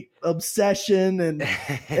VanVleet obsession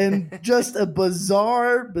and just a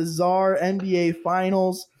bizarre NBA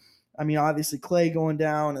finals. I mean, obviously Clay going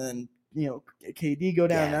down and, KD go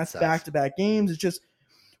down. And that's back-to-back games. It's just,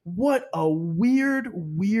 what a weird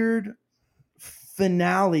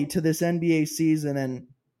finale to this NBA season. And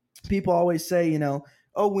people always say,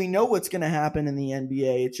 we know what's going to happen in the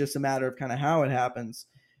NBA. It's just a matter of kind of how it happens.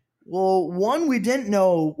 Well, 1, we didn't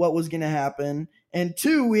know what was going to happen. And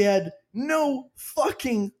 2, we had no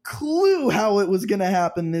fucking clue how it was going to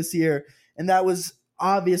happen this year. And that was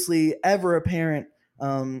obviously ever apparent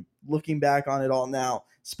looking back on it all now.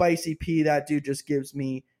 Spicy P, that dude just gives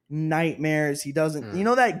me nightmares. He doesn't,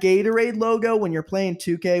 that Gatorade logo when you're playing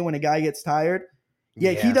 2K when a guy gets tired?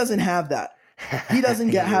 Yeah. He doesn't have that. He doesn't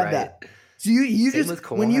have right. that. So you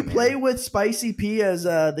just, when you play with Spicy P, as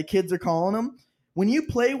the kids are calling him, When you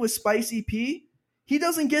play with Spicy P, he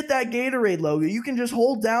doesn't get that Gatorade logo. You can just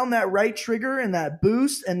hold down that right trigger and that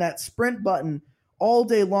boost and that sprint button all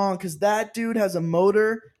day long because that dude has a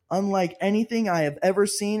motor unlike anything I have ever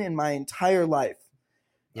seen in my entire life.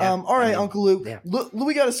 Yeah, all right, Uncle Luke. Yeah.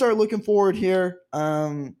 We got to start looking forward here.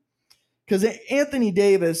 Because Anthony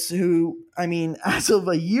Davis, who, I mean, as of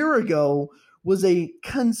a year ago, was a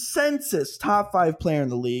consensus top 5 player in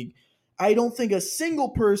the league. I don't think a single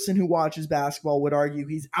person who watches basketball would argue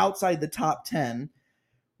he's outside the top 10.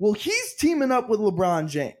 Well, he's teaming up with LeBron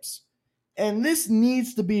James. And this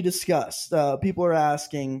needs to be discussed. People are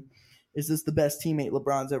asking, is this the best teammate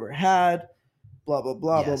LeBron's ever had? Blah, blah,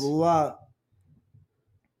 blah, Yes. blah, blah, blah.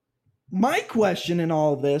 My question in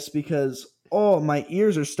all of this, because, my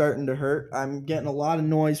ears are starting to hurt. I'm getting a lot of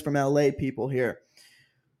noise from LA people here.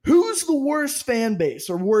 Who's the worst fan base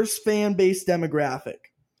or worst fan base demographic?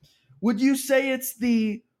 Would you say it's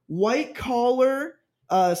the white-collar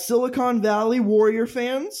Silicon Valley Warrior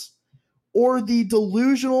fans or the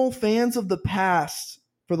delusional fans of the past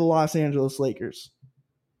for the Los Angeles Lakers?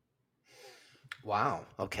 Wow.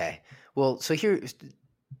 Okay. Well, so here,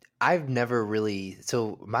 I've never really.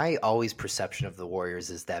 So my always perception of the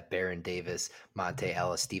Warriors is that Baron Davis, Monte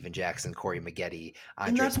Ellis, Steven Jackson, Corey Maggette,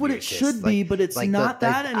 And that's what it should be, but it's not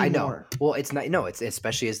that anymore. I know. Well, it's not. No, it's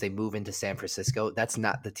especially as they move into San Francisco. That's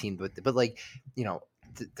not the team, but like, you know,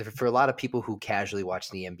 for a lot of people who casually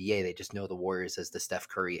watch the NBA, they just know the Warriors as the Steph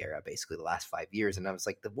Curry era, basically the last 5 years. And I was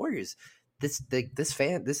like, the Warriors. This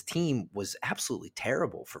team was absolutely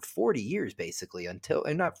terrible for 40 years, basically, until,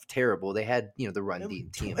 and not terrible. They had, the run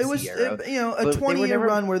team. It was, era, a 20-year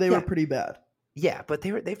run where they were pretty bad. Yeah, but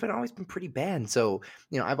they've always been pretty bad. And so,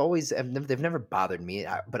 they've never bothered me.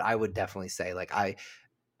 But I would definitely say, like, I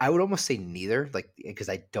would almost say neither, like, because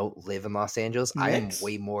I don't live in Los Angeles. Knicks? I am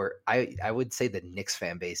way more. I would say the Knicks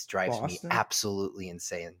fan base drives Boston? me absolutely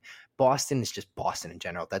insane. Boston is just Boston in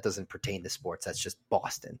general. That doesn't pertain to sports. That's just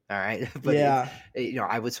Boston. All right. But yeah,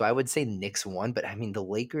 I would say Knicks won, but I mean the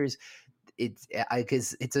Lakers.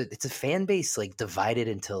 Because it's a fan base like divided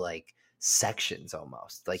into like sections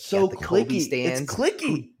almost. Like so the clicky. Kobe stands, it's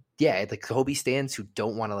clicky. Yeah, the Kobe stands who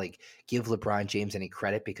don't want to like give LeBron James any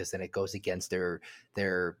credit because then it goes against their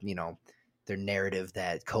narrative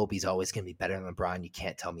that Kobe's always going to be better than LeBron. You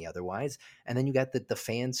can't tell me otherwise. And then you got the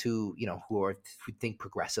fans who think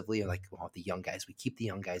progressively, are like, well, the young guys, we keep the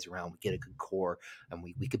young guys around, we get a good core, and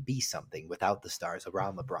we could be something without the stars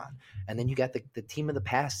around LeBron. And then you got the team of the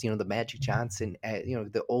past, the Magic Johnson,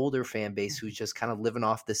 the older fan base who's just kind of living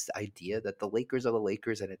off this idea that the Lakers are the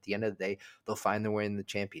Lakers, and at the end of the day, they'll find their way in the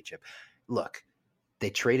championship. Look, they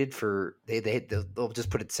traded for they'll just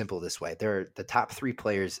put it simple this way. They're the top 3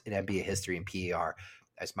 players in NBA history in PER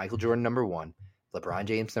as Michael Jordan number 1, LeBron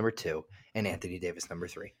James number 2, and Anthony Davis number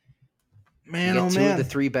 3. Man, you got two of the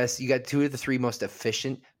 3 best. You got 2 of the 3 most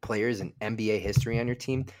efficient players in NBA history on your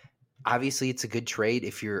team. Obviously, it's a good trade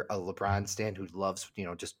if you're a LeBron stan who loves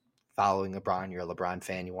just following LeBron. You're a LeBron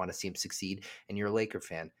fan. You want to see him succeed, and you're a Laker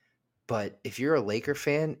fan. But if you're a Laker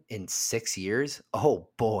fan in 6 years, oh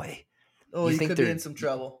boy. Oh, you could be in some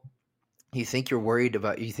trouble. You think you're worried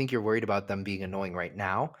about them being annoying right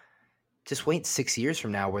now? Just wait 6 years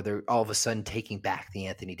from now where they're all of a sudden taking back the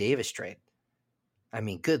Anthony Davis trade. I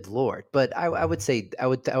mean, good Lord. But I would say I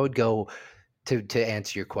would go to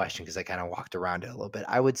answer your question because I kind of walked around it a little bit.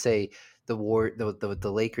 I would say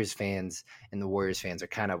the Lakers fans and the Warriors fans are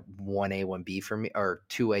kind of 1A, 1B for me, or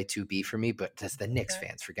 2A, 2B for me, but that's the Knicks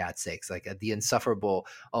fans, for God's sakes. Like the insufferable,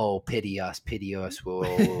 pity us,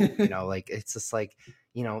 whoa, like it's just like,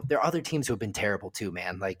 there are other teams who have been terrible too,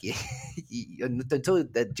 man. Like until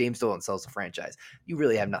that James Dolan sells the franchise, you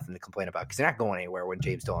really have nothing to complain about because they're not going anywhere when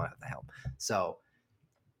James Dolan at the helm. So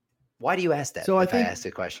why do you ask that? So I asked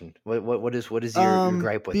the question, what is your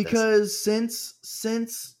gripe with because this?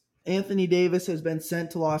 Since Anthony Davis has been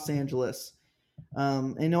sent to Los Angeles.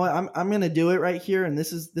 And you know what? I'm going to do it right here, and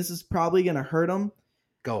this is probably going to hurt him.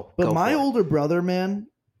 But my older brother, man,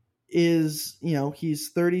 is he's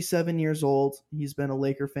 37 years old. He's been a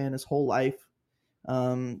Laker fan his whole life.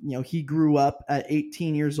 He grew up at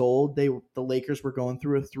 18 years old. The Lakers were going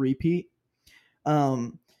through a three-peat.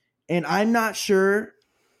 And I'm not sure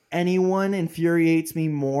anyone infuriates me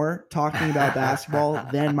more talking about basketball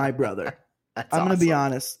than my brother. I'm going to be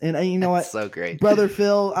honest. And you know what? So great. Brother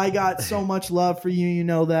Phil, I got so much love for you. You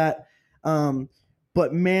know that.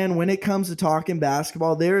 But man, when it comes to talking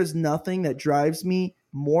basketball, there is nothing that drives me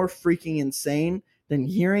more freaking insane than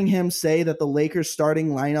hearing him say that the Lakers starting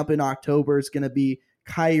lineup in October is going to be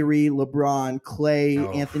Kyrie, LeBron, Clay,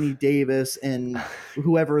 Anthony Davis, and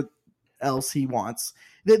whoever else he wants.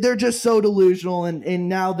 They're just so delusional, and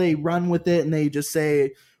now they run with it, and they just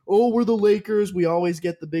say, oh, we're the Lakers. We always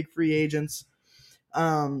get the big free agents.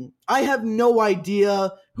 I have no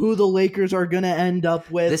idea who the Lakers are going to end up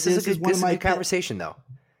with. This is a good conversation, though.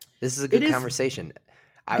 This is a good conversation.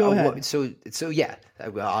 Go ahead. So yeah,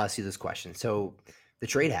 I'll ask you this question. So the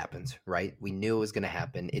trade happens, right? We knew it was going to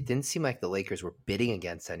happen. It didn't seem like the Lakers were bidding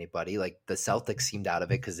against anybody. Like the Celtics seemed out of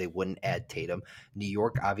it because they wouldn't add Tatum. New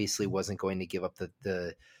York obviously wasn't going to give up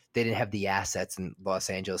they didn't have the assets, and Los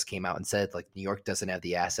Angeles came out and said, like, New York doesn't have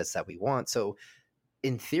the assets that we want. So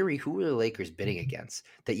in theory, who were the Lakers bidding against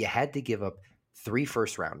that you had to give up 3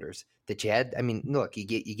 first-rounders that you had? I mean, look, you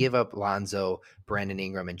give up Lonzo, Brandon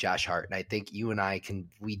Ingram, and Josh Hart, and I think you and I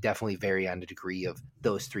we definitely vary on the degree of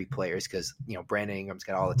those 3 players because, Brandon Ingram's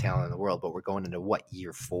got all the talent in the world, but we're going into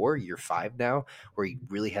year 4, year 5 now, where he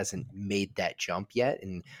really hasn't made that jump yet,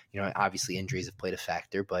 and obviously injuries have played a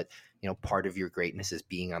factor, but part of your greatness is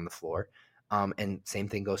being on the floor, and same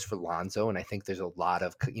thing goes for Lonzo, and I think there's a lot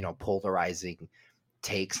of polarizing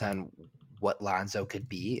takes on what Lonzo could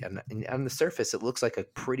be, and on the surface it looks like a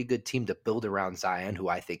pretty good team to build around Zion, who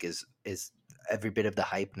I think is every bit of the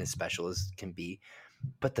hype and as special as can be.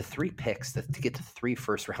 But the 3 picks to get to 3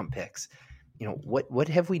 first-round picks, what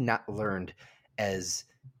have we not learned as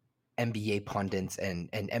NBA pundits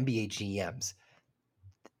and NBA GMs?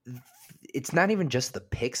 It's not even just the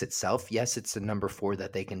picks itself. Yes, it's the number 4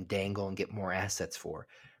 that they can dangle and get more assets for,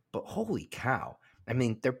 but holy cow. I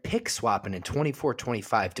mean, they're pick swapping in 24,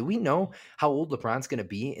 25. Do we know how old LeBron's going to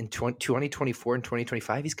be in 2024 and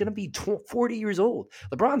 2025? He's going to be 40 years old.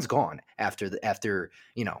 LeBron's gone after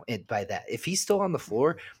by that. If he's still on the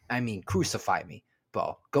floor, I mean, crucify me,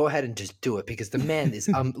 Bo. Go ahead and just do it because the man is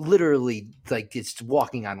literally like it's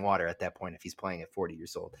walking on water at that point if he's playing at 40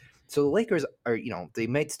 years old. So the Lakers are, they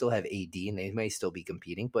might still have AD and they may still be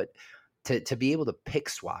competing, but to be able to pick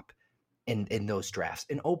swap in those drafts.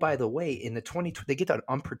 And oh, by the way, they get an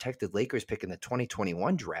unprotected Lakers pick in the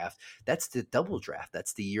 2021 draft. That's the double draft.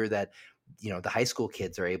 That's the year that, the high school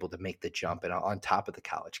kids are able to make the jump and on top of the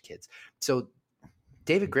college kids. So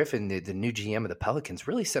David Griffin, the new GM of the Pelicans,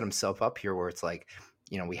 really set himself up here where it's like,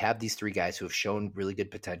 we have these 3 guys who have shown really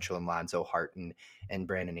good potential in Lonzo, Hart, and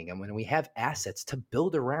Brandon Ingram. And we have assets to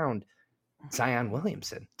build around Zion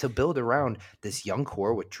Williamson, to build around this young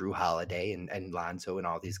core with Drew Holiday and Lonzo and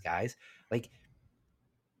all these guys. Like,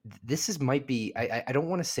 might be, I don't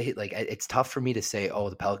want to say it, like, it's tough for me to say, oh,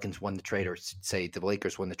 the Pelicans won the trade or say the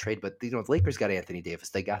Lakers won the trade, but the Lakers got Anthony Davis.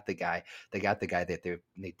 They got the guy that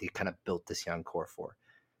they kind of built this young core for.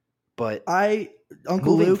 But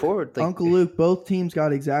Uncle Luke, both teams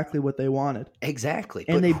got exactly what they wanted. Exactly.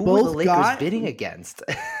 And but they who both were the Lakers bidding against?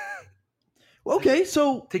 Okay,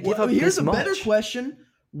 so here's a better question.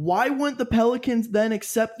 Why wouldn't the Pelicans then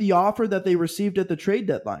accept the offer that they received at the trade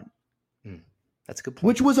deadline? That's a good point.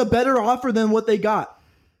 Which was a better offer than what they got.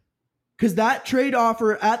 Because that trade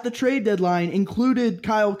offer at the trade deadline included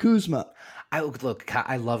Kyle Kuzma. I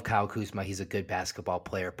love Kyle Kuzma. He's a good basketball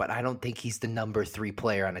player, but I don't think he's the number 3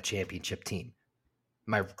 player on a championship team.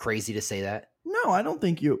 Am I crazy to say that? No, I don't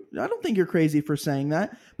think you're crazy for saying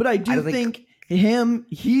that. But I do think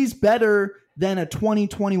he's better than a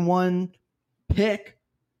 2021 pick.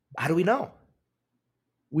 How do we know?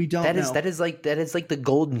 We don't know. That is like the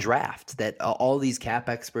golden draft that all these cap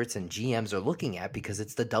experts and GMs are looking at because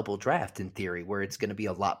it's the double draft in theory, where it's going to be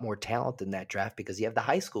a lot more talent in that draft because you have the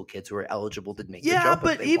high school kids who are eligible to make the jump. Yeah,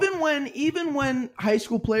 but even when high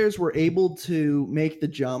school players were able to make the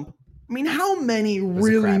jump, I mean, how many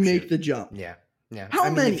really make the jump? Yeah. How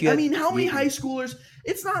many high schoolers?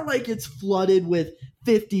 It's not like it's flooded with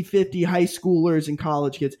 50-50 high schoolers and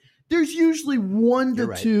college kids. There's usually 1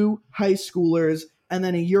 to 2 high schoolers and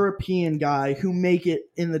then a European guy who make it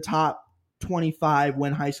in the top 25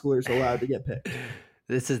 when high schoolers are allowed to get picked.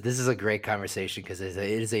 This is a great conversation because it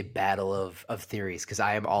is a battle of theories, because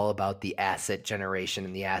I am all about the asset generation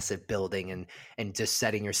and the asset building and just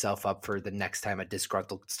setting yourself up for the next time a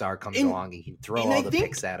disgruntled star comes along and you can throw all the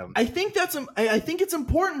picks at him. I think it's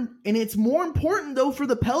important, and it's more important though for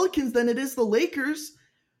the Pelicans than it is the Lakers.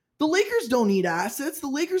 The Lakers don't need assets. The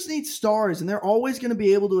Lakers need stars, and they're always going to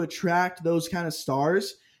be able to attract those kind of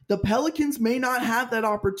stars. The Pelicans may not have that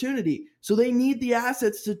opportunity, so they need the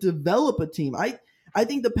assets to develop a team. I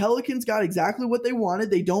think the Pelicans got exactly what they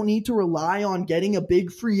wanted. They don't need to rely on getting a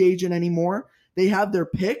big free agent anymore. They have their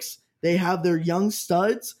picks. They have their young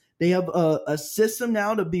studs. They have a system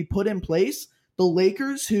now to be put in place. The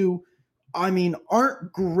Lakers, who,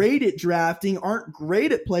 aren't great at drafting, aren't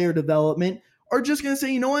great at player development, are just going to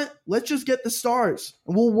say, you know what? Let's just get the stars,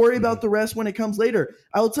 and we'll worry about the rest when it comes later.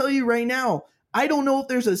 I'll tell you right now, I don't know if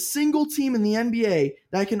there's a single team in the NBA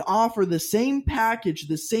that can offer the same package,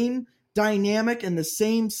 the same dynamic, and the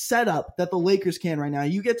same setup that the Lakers can right now.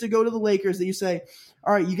 You get to go to the Lakers that you say,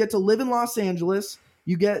 all right, you get to live in Los Angeles.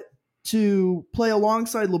 You get to play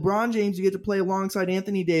alongside LeBron James. You get to play alongside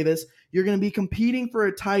Anthony Davis. You're going to be competing for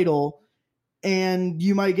a title, and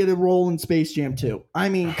you might get a role in Space Jam 2. I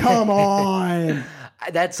mean, come on.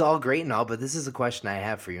 That's all great and all, but this is a question I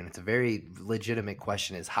have for you, and it's a very legitimate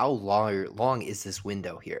question, is how long is this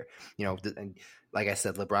window here? You know, like I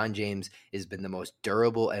said, LeBron James has been the most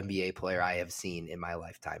durable NBA player I have seen in my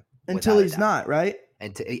lifetime. Until he's not, right?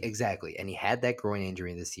 Exactly. And he had that groin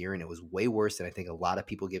injury this year, and it was way worse than I think a lot of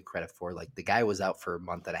people give credit for. Like, the guy was out for a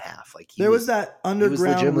month and a half. Like, there was that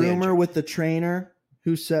underground rumor injured with the trainer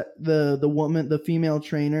who said the female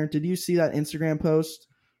trainer. Did you see that Instagram post?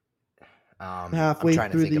 Halfway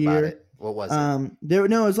through the year. It. What was it? It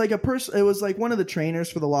was like it was like one of the trainers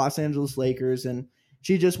for the Los Angeles Lakers, and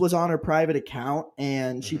she just was on her private account,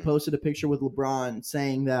 and she posted a picture with LeBron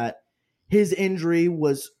saying that his injury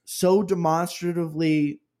was so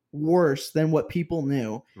demonstratively worse than what people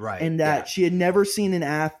knew. Right. And that she had never seen an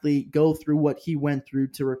athlete go through what he went through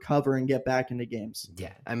to recover and get back into games.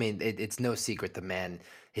 Yeah. I mean, it's no secret the man,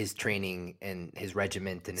 his training and his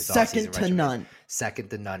regiment and his second to none. Second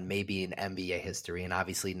to none, maybe in NBA history. And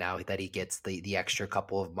obviously now that he gets the extra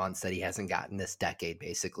couple of months that he hasn't gotten this decade,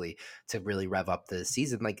 basically, to really rev up the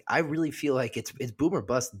season. Like, I really feel like it's boom or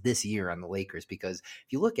bust this year on the Lakers, because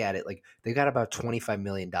if you look at it, like, they got about $25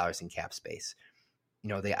 million in cap space. You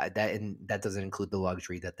know, that doesn't include the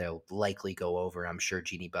luxury that they'll likely go over. I'm sure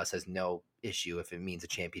Jeannie Buss has no issue if it means a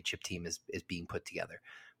championship team is being put together.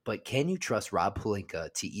 But can you trust Rob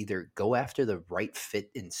Pelinka to either go after the right fit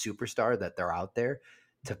and superstar that they're out there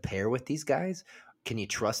to pair with these guys? Can you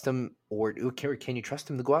trust them, or can you trust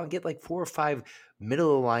them to go out and get like 4 or 5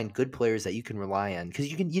 middle of the line good players that you can rely on?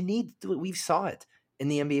 Because we saw it in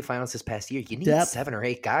the NBA Finals this past year. You need Depth. 7 or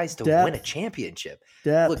 8 guys to win a championship.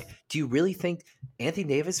 Depth. Look, do you really think Anthony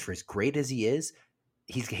Davis, for as great as he is,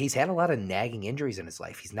 he's had a lot of nagging injuries in his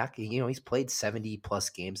life. He's not, he's played 70 plus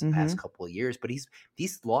games in the past couple of years, but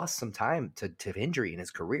he's lost some time to injury in his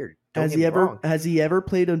career. Has he ever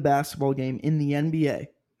played a basketball game in the NBA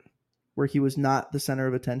where he was not the center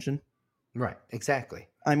of attention? Right, exactly.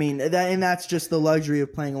 I mean, that's just the luxury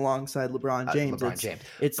of playing alongside LeBron James.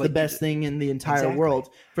 It's the best thing in the entire world.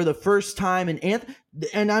 For the first time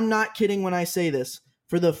and I'm not kidding when I say this,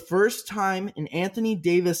 for the first time in Anthony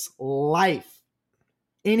Davis' life,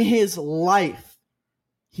 in his life,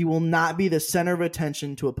 he will not be the center of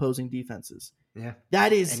attention to opposing defenses. Yeah,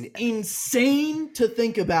 that is insane to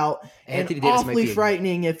think about, Anthony and Davis awfully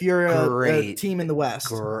frightening if you're a team in the West.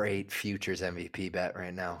 Great futures MVP bet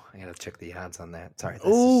right now. I gotta check the odds on that. Sorry,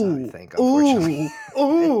 I think, unfortunately.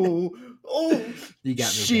 You got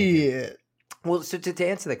me. Shit. Well, so to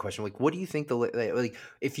answer that question, like, what do you think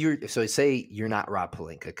say you're not Rob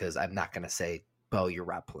Pelinka, because I'm not gonna say, Bo, you're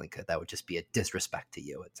Rob Pelinka. That would just be a disrespect to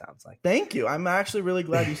you, it sounds like. Thank you. I'm actually really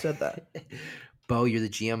glad you said that. Bo, you're the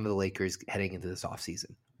GM of the Lakers heading into this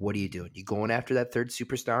offseason. What are you doing? You going after that third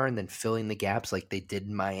superstar and then filling the gaps like they did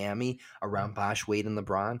in Miami around Bosh, Wade, and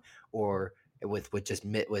LeBron, or with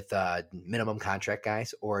minimum contract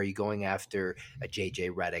guys? Or are you going after a JJ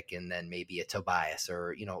Redick and then maybe a Tobias,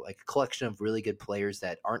 or like a collection of really good players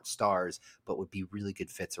that aren't stars but would be really good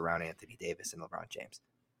fits around Anthony Davis and LeBron James?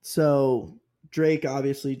 So Drake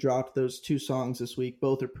obviously dropped those 2 songs this week.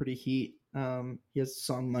 Both are pretty heat. He has the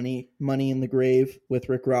song Money in the Grave with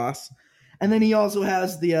Rick Ross. And then he also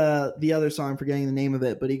has the other song, I'm forgetting the name of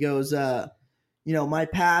it, but he goes, my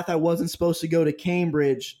path, I wasn't supposed to go to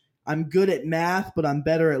Cambridge. I'm good at math, but I'm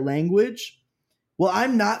better at language. Well,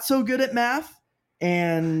 I'm not so good at math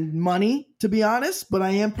and money, to be honest, but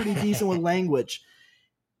I am pretty decent with language.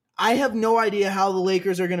 I have no idea how the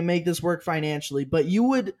Lakers are going to make this work financially, but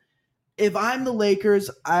if I'm the Lakers,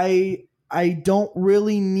 I don't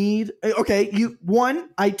really need. Okay,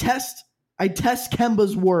 I test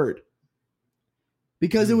Kemba's word,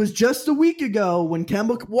 because it was just a week ago when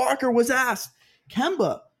Kemba Walker was asked,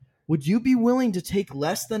 Kemba, would you be willing to take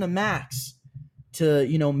less than a max to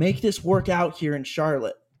make this work out here in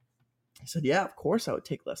Charlotte? He said, yeah, of course I would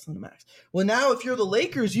take less than a max. Well, now if you're the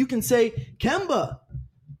Lakers, you can say, Kemba,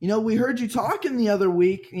 we heard you talking the other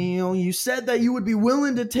week. You said that you would be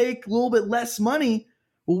willing to take a little bit less money.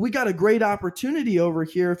 Well, we got a great opportunity over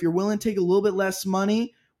here. If you're willing to take a little bit less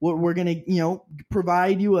money, we're going to,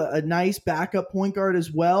 provide you a nice backup point guard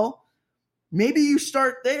as well. Maybe you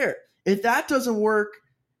start there. If that doesn't work,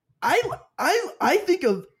 I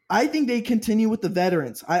think they continue with the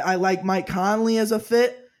veterans. I like Mike Conley as a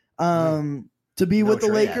fit to be with the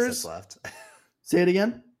Lakers. Left. Say it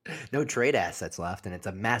again. No trade assets left, and it's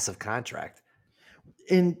a massive contract.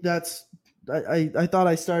 And that's I thought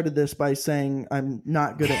I started this by saying I'm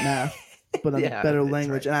not good at math, but I'm better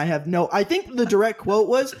language. Right. And I think the direct quote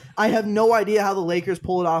was, I have no idea how the Lakers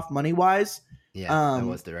pull it off money wise. Yeah, that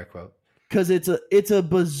was the direct quote. Because it's a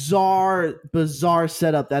bizarre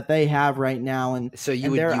setup that they have right now, and so you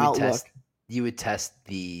would test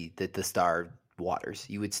the star waters.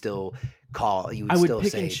 You would still call. You would I would still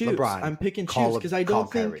pick say and choose. LeBron. I'm picking choose because I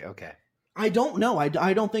don't think Kyrie. Okay. I don't know. I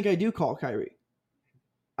don't think I do call Kyrie.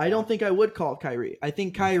 I don't think I would call Kyrie. I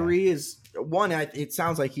think Kyrie is one. It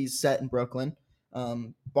sounds like he's set in Brooklyn,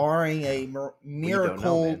 barring a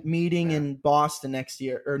miracle meeting in Boston next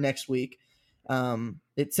week.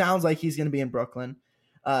 It sounds like he's going to be in Brooklyn.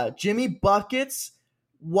 Jimmy Buckets,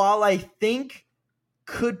 while I think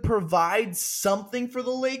could provide something for the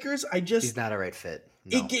Lakers, he's not a right fit.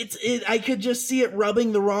 No. I could just see it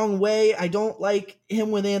rubbing the wrong way. I don't like him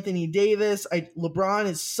with Anthony Davis. LeBron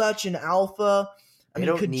is such an alpha. They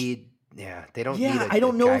don't need. I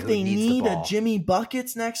don't know if they need a Jimmy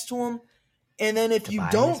Buckets next to him. And then if you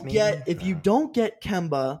don't get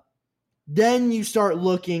Kemba, then you start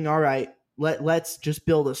looking. All right, let's just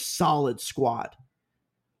build a solid squad.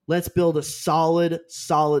 Let's build a solid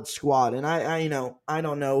squad. And I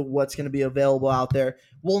don't know what's going to be available out there.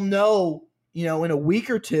 We'll know, in a week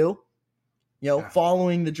or two,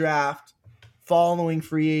 following the draft, following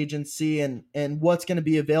free agency, and what's going to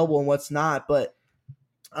be available and what's not. But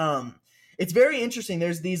it's very interesting.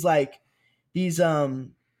 There's these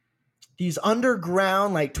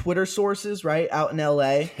underground Twitter sources right out in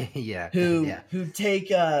LA who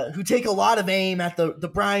take a lot of aim at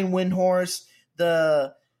the Brian Windhorst,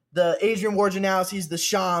 the Adrian Wojnarowskis, the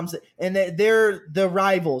Shams, and they're the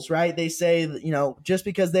rivals, right? They say, just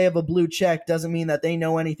because they have a blue check doesn't mean that they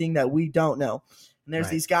know anything that we don't know. And there's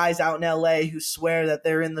these guys out in LA who swear that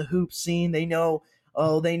they're in the hoop scene. They know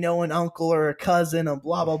an uncle or a cousin and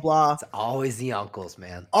blah, blah, blah. It's always the uncles,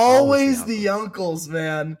 man. Always the uncles,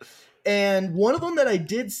 man. And one of them that I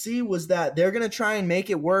did see was that they're going to try and make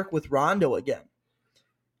it work with Rondo again.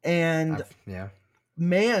 And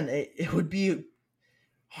man, it would be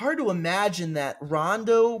hard to imagine that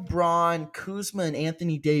Rondo, Braun, Kuzma, and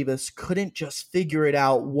Anthony Davis couldn't just figure it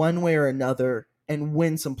out one way or another and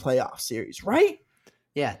win some playoff series, right?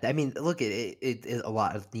 Yeah, I mean, look, it a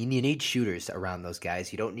lot. You need shooters around those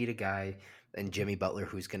guys. You don't need a guy and Jimmy Butler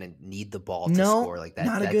who's going to need the ball to score like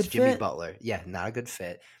that. That's Jimmy Butler. Yeah, not a good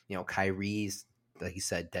fit. Kyrie's, like you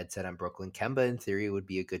said, dead set on Brooklyn. Kemba, in theory, would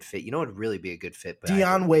be a good fit. It would really be a good fit. But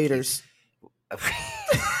Deion Waiters.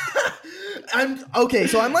 I'm okay,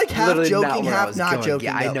 so I'm half joking, half not joking.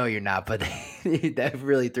 Yeah, I know you're not, but that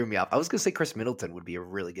really threw me off. I was going to say Chris Middleton would be a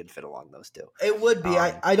really good fit along those two. It would be.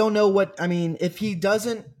 I don't know if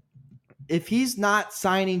he's not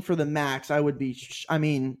signing for the max, I would be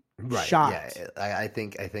shocked. Yeah, I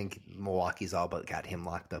think Milwaukee's all but got him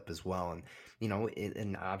locked up as well. And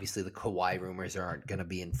and obviously the Kawhi rumors aren't going to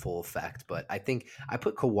be in full effect, but I think I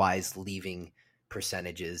put Kawhi's leaving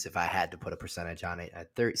percentages, if I had to put a percentage on it,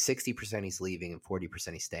 at 60% he's leaving and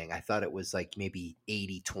 40% he's staying. I thought it was maybe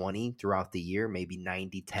 80-20 throughout the year, maybe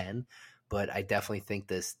 90-10, but I definitely think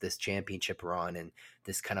this championship run and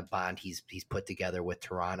this kind of bond he's put together with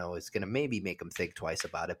Toronto is going to maybe make him think twice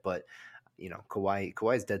about it. But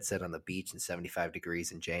Kawhi's dead set on the beach in 75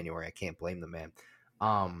 degrees in January. I can't blame the man.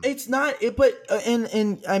 It's not it, but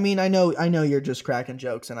and I mean I know you're just cracking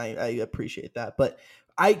jokes and I appreciate that, but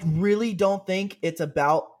I really don't think it's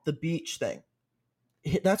about the beach thing.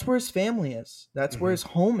 That's where his family is. That's where his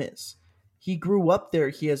home is. He grew up there.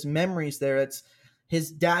 He has memories there. It's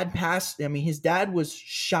his dad passed. I mean, his dad was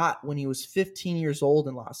shot when he was 15 years old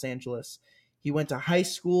in Los Angeles. He went to high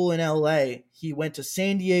school in LA. He went to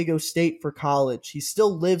San Diego State for college. He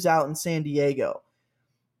still lives out in San Diego.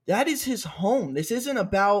 That is his home. This isn't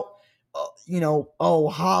about,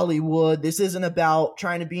 Hollywood. This isn't about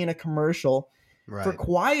trying to be in a commercial. Right. For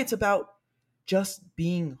Kawhi, it's about just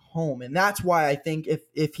being home. And that's why I think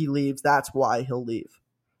if he leaves, that's why he'll leave.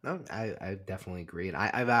 No, I definitely agree. And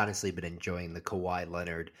I've honestly been enjoying the Kawhi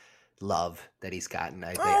Leonard love that he's gotten.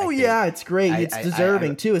 It's great. It's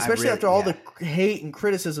deserving too, especially after all the hate and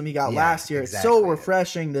criticism he got last year. Exactly. It's so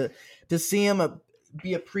refreshing to see him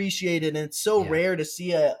be appreciated. And it's so rare to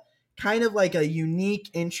see a kind of a unique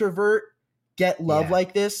introvert get love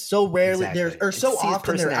like this. So rarely so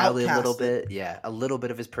often they're outcasted. A little bit, a little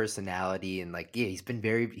bit of his personality, and he's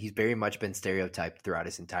very much been stereotyped throughout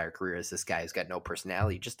his entire career as this guy who's got no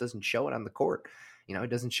personality. He just doesn't show it on the court. You know, he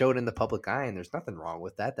doesn't show it in the public eye, and there's nothing wrong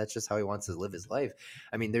with that. That's just how he wants to live his life.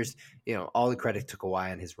 I mean, there's, you know, all the credit to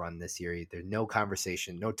Kawhi on his run this year. There's no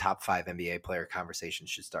conversation, no top 5 NBA player conversation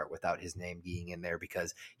should start without his name being in there,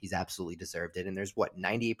 because he's absolutely deserved it. And there's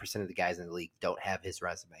 98% of the guys in the league don't have his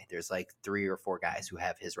resume. There's like 3 or 4 guys who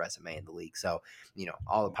have his resume in the league. So, you know,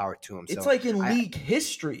 all the power to him. It's like in league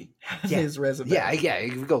history, his resume. Yeah,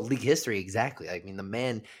 you can go league history, exactly. I mean, the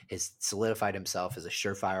man has solidified himself as a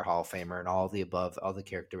surefire Hall of Famer and all the above, all the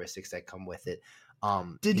characteristics that come with it.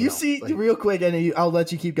 Did you see, real quick, and I'll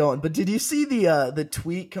let you keep going, but did you see the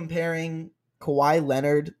tweet comparing Kawhi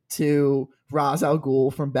Leonard to Ra's al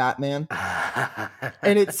Ghul from Batman?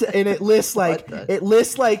 and it lists like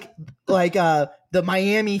the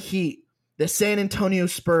Miami Heat, the San Antonio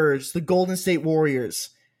Spurs, the Golden State Warriors.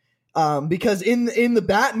 Because in the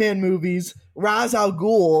Batman movies, Ra's al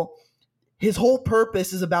Ghul, his whole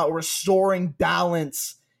purpose is about restoring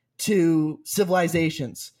balance to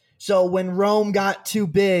civilizations. So when Rome got too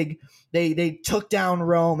big, they took down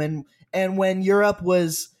Rome, and when Europe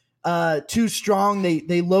was too strong,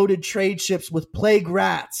 they loaded trade ships with plague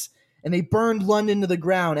rats, and they burned London to the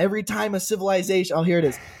ground. Every time a civilization, oh, here it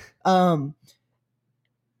is.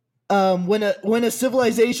 When a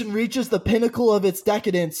civilization reaches the pinnacle of its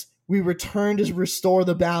decadence, we return to restore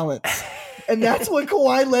the balance. And that's what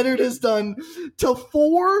Kawhi Leonard has done to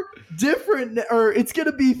 4 different, or it's going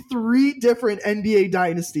to be 3 different NBA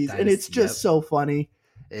dynasties. And it's just so funny.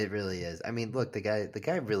 It really is. I mean, look, the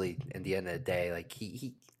guy really, at the end of the day, like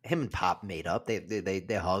him and Pop made up. They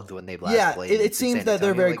hugged when they last played. It seems that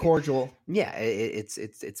they're very cordial. Yeah,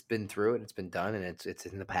 it's been through it. It's been done, and it's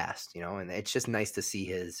in the past, you know. And it's just nice to see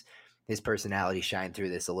his personality shine through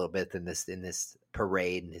this a little bit in this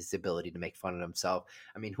parade, and his ability to make fun of himself.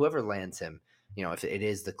 I mean, whoever lands him, you know, if it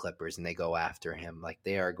is the Clippers and they go after him, like,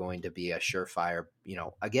 they are going to be a surefire, you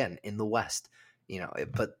know, again, in the West, you know,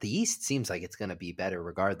 but the East seems like it's going to be better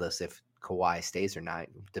regardless if Kawhi stays or not,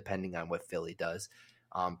 depending on what Philly does.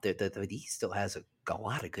 The East still has a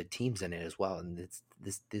lot of good teams in it as well. And it's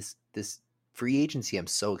this free agency, I'm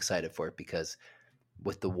so excited for it, because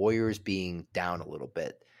with the Warriors being down a little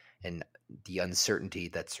bit, and the uncertainty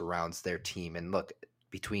that surrounds their team. And look,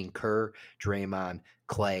 between Kerr, Draymond,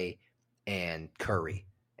 Clay, and Curry,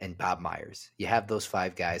 and Bob Myers, you have those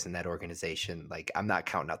 5 guys in that organization. Like, I'm not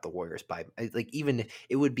counting out the Warriors by, like, even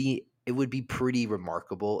it would be pretty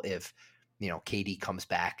remarkable if, you know, KD comes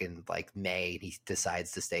back in like May and he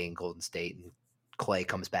decides to stay in Golden State, and Clay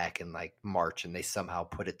comes back in like March and they somehow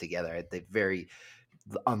put it together. They're very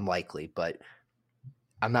unlikely, but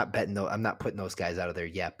I'm not betting though. I'm not putting those guys out of there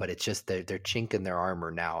yet, but it's just they're chinking their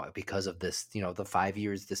armor now because of this. You know, the 5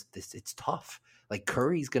 years. This it's tough. Like,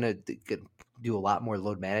 Curry's gonna do a lot more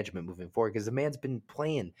load management moving forward, because the man's been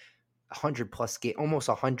playing 100+ almost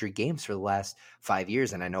 100 games for the last 5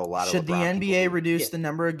 years, and I know a lot of. Should the NBA reduce the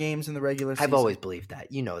number of games in the regular season? I've always believed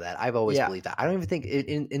that. You know that. I've always believed that. I don't even think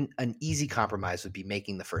in an easy compromise would be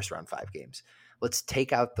making the first round 5 games. Let's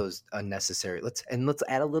take out those unnecessary. Let's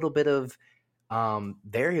add a little bit of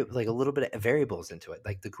a little bit of variables into it.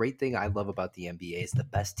 Like, the great thing I love about the NBA is the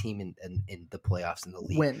best team in the playoffs in the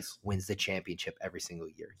league wins the championship every single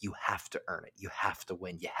year. You have to earn it. You have to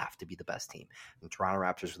win. You have to be the best team. And Toronto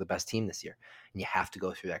Raptors were the best team this year, and you have to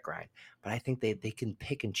go through that grind. But I think they can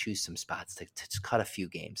pick and choose some spots to cut a few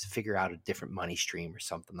games, figure out a different money stream or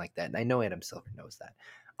something like that. And I know Adam Silver knows that.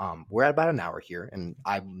 We're at about an hour here, and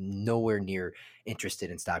I'm nowhere near interested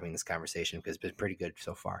in stopping this conversation because it's been pretty good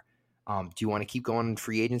so far. Do you want to keep going in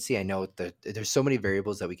free agency? I know there's so many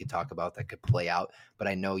variables that we could talk about that could play out, but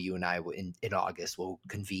I know you and I in August will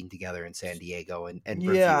convene together in San Diego and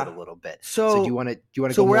review it a little bit. So do you want to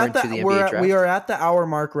go more into the NBA draft? We are at the hour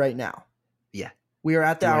mark right now. Yeah. We are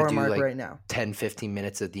at the hour mark right now. 10, 15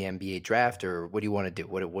 minutes of the NBA draft, or what do you want to do?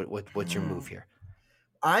 What's your move here?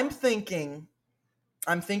 I'm thinking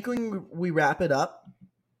we wrap it up.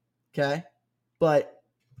 Okay. But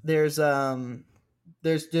there's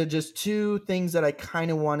just 2 things that I kind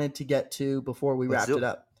of wanted to get to before we wrapped it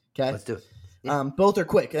up. Okay. Let's do it. Yeah. Both are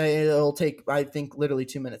quick. It'll take, I think, literally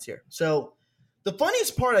 2 minutes here. So the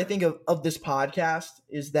funniest part, I think, of this podcast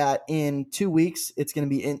is that in 2 weeks, it's going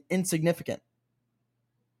to be insignificant.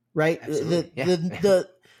 Right? The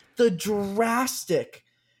drastic,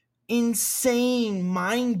 insane,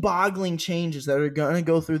 mind-boggling changes that are going to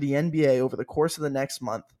go through the NBA over the course of the next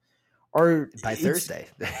month are by Thursday.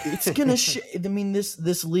 It's gonna.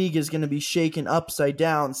 This league is gonna be shaken upside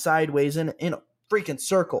down, sideways, in a freaking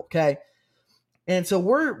circle. Okay, and so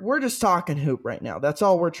we're just talking hoop right now. That's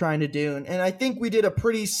all we're trying to do, and I think we did a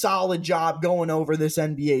pretty solid job going over this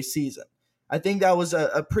NBA season. I think that was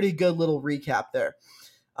a pretty good little recap there.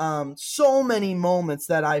 So many moments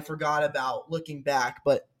that I forgot about looking back.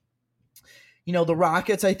 But, the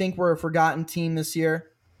Rockets, I think, were a forgotten team this year.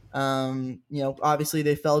 Obviously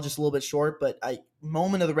they fell just a little bit short, but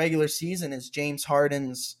moment of the regular season is James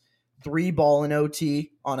Harden's 3-ball in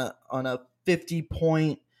OT on a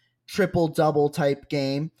 50-point triple-double type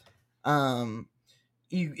game.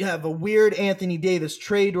 You have a weird Anthony Davis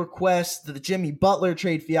trade request, the Jimmy Butler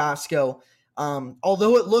trade fiasco.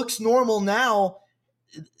 Although it looks normal now,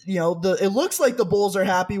 it looks like the Bulls are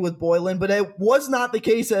happy with Boylen, but it was not the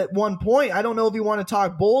case at one point. I don't know if you want to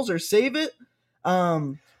talk Bulls or save it.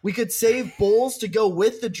 We could save Bulls to go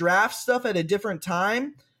with the draft stuff at a different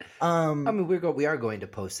time. We are going to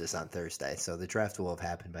post this on Thursday, so the draft will have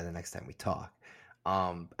happened by the next time we talk.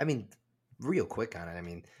 Real quick on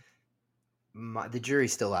it. The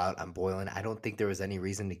jury's still out on Boylen. I don't think there was any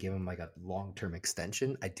reason to give him like a long-term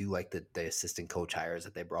extension. I do like the assistant coach hires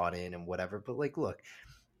that they brought in and whatever, but look,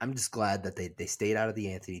 I'm just glad that they stayed out of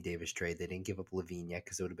the Anthony Davis trade. They didn't give up Levine yet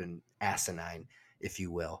because it would have been asinine, if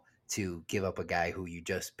you will, to give up a guy who you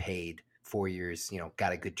just paid 4 years,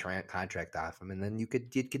 got a good contract off him, and then you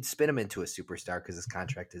could spin him into a superstar because his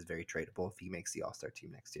contract is very tradable if he makes the All-Star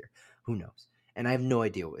team next year. Who knows? And I have no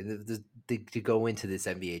idea to go into this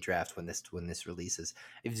NBA draft when this releases.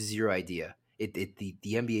 I have zero idea. The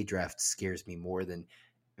NBA draft scares me more than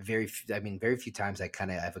very few times I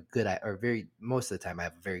kind of have most of the time I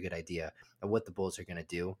have a very good idea of what the Bulls are going to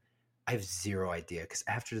do. I have zero idea because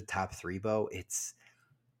after the top three, Bo, it's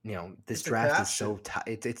this draft is so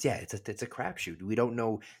it's a crapshoot. We don't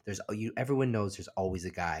know. Everyone knows there's always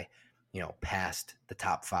a guy, past the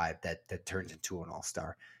top 5 that turns into an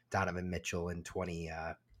all-star. Donovan Mitchell in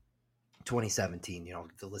 2017.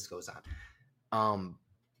 The list goes on.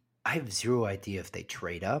 I have zero idea if they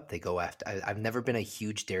trade up. They go after. I've never been a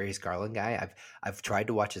huge Darius Garland guy. I've tried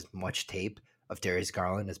to watch as much tape of Darius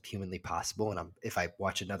Garland as humanly possible, and if I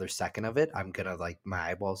watch another second of it, I'm gonna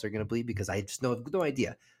my eyeballs are gonna bleed because I just have no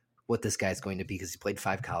idea what this guy's going to be because he played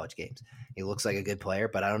 5 college games. He looks like a good player,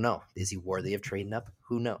 but I don't know. Is he worthy of trading up?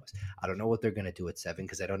 Who knows? I don't know what they're gonna do at 7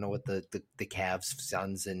 because I don't know what the Cavs,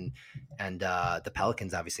 Suns, and the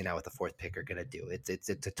Pelicans obviously now with the 4th pick are gonna do. It's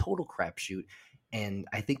a total crapshoot. And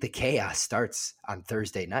I think the chaos starts on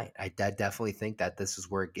Thursday night. I definitely think that this is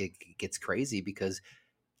where it gets crazy because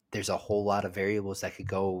there's a whole lot of variables that could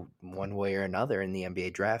go one way or another in the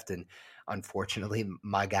NBA draft. And unfortunately,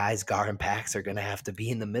 my guys, Gar and Pax, are going to have to be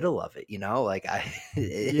in the middle of it.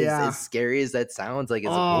 As scary as that sounds, as a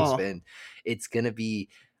Bulls fan, it's going to be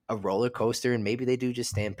a roller coaster. And maybe they do just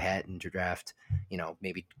stand pat and draft,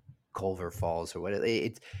 maybe Culver falls or whatever.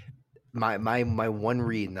 It's my one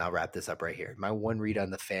read, and I'll wrap this up right here. My one read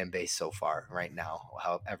on the fan base so far right now,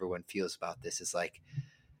 how everyone feels about this is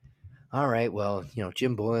all right, well,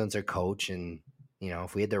 Jim Boylen's our coach, and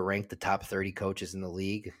if we had to rank the top 30 coaches in the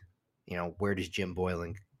league, where does Jim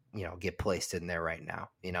Boylen, get placed in there right now?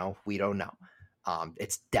 We don't know.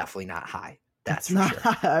 It's definitely not high. That's not. Sure.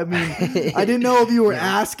 I didn't know if you were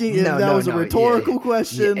asking if that was a rhetorical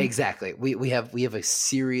question. Yeah, exactly. We have a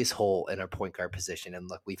serious hole in our point guard position, and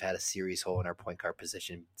look, we've had a serious hole in our point guard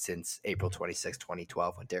position since April 26,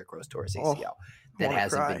 2012, when Derrick Rose tore his ACL. That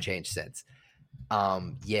hasn't been changed since.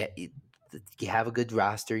 You have a good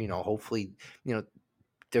roster. Hopefully,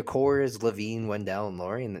 their core is Levine, Wendell, and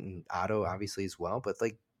Laurie, and Otto obviously as well. But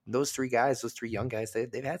those 3 guys, those 3 young guys,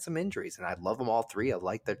 they've had some injuries, and I love them all 3. I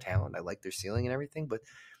like their talent, I like their ceiling and everything. But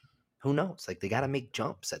who knows? They got to make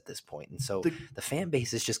jumps at this point, and so the fan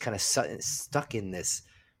base is just kind of stuck in this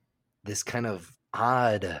kind of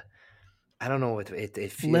odd. I don't know.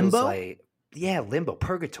 It feels limbo? like limbo,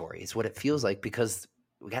 purgatory is what it feels like because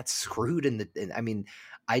we got screwed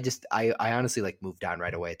I honestly moved on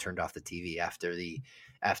right away. I turned off the TV after the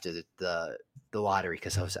lottery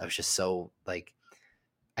because I was just so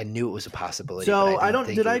I knew it was a possibility. So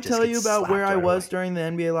did I tell you about where I was during the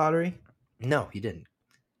NBA lottery? No, you didn't.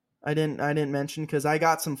 I didn't mention because I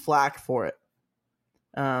got some flack for it.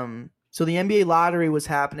 So the NBA lottery was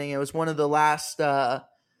happening. It was one of the last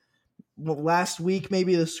week,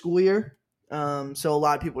 maybe, of the school year. So a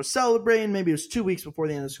lot of people were celebrating. Maybe it was 2 weeks before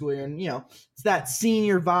the end of the school year. And, it's that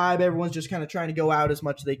senior vibe. Everyone's just kind of trying to go out as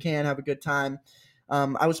much as they can, have a good time.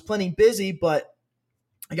 I was plenty busy, but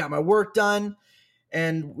I got my work done.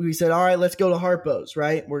 And we said, all right, let's go to Harpo's,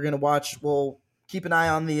 right? We're going to we'll keep an eye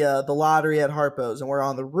on the lottery at Harpo's. And we're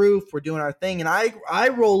on the roof. We're doing our thing. And I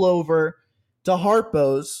roll over to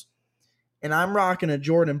Harpo's, and I'm rocking a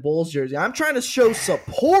Jordan Bulls jersey. I'm trying to show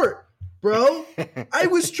support, bro. I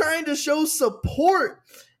was trying to show support.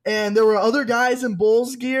 And there were other guys in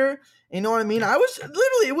Bulls gear. You know what I mean? I was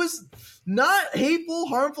literally, it was not hateful,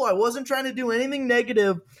 harmful. I wasn't trying to do anything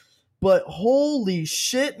negative, but holy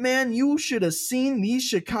shit, man, you should have seen these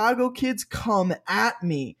Chicago kids come at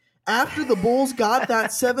me. After the Bulls got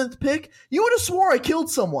that 7th pick, you would have swore I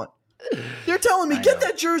killed someone. They're telling me, get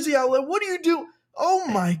that jersey out. Like, what do you do? Oh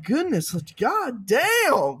my goodness. God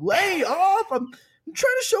damn. Lay off. I'm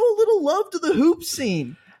trying to show a little love to the hoop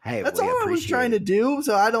scene. Hey, that's all I was trying to do.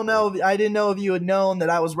 So I don't know. I didn't know if you had known that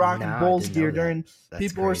I was rocking Bulls gear during.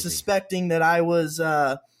 People were suspecting that I was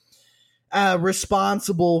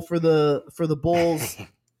responsible for the Bulls'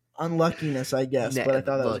 unluckiness, I guess. But I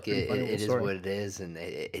thought that was pretty funny. It is what it is, and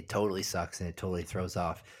it totally sucks, and it totally throws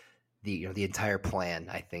off the entire plan.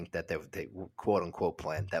 I think that the quote unquote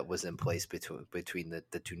plan that was in place between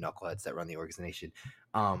the two knuckleheads that run the organization.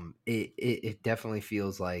 It definitely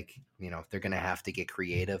feels like they're gonna have to get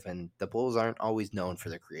creative, and the Bulls aren't always known for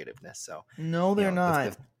their creativeness. So no, they're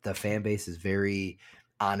not. The fan base is very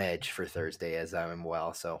on edge for Thursday, as I am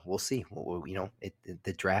well. So we'll see.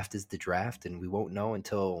 The draft is the draft, and we won't know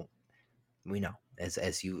until we know.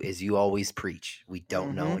 As you always preach, we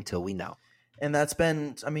don't know until we know. And that's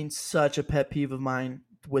been, such a pet peeve of mine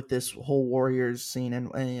with this whole Warriors scene.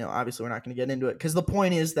 And obviously we're not going to get into it because the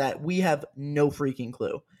point is that we have no freaking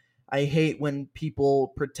clue. I hate when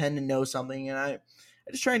people pretend to know something, and I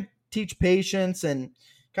just try and teach patience and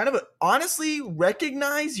kind of honestly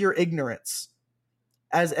recognize your ignorance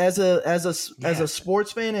as a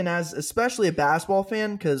sports fan and as especially a basketball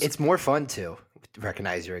fan, because it's more fun to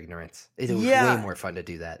recognize your ignorance. It's way more fun to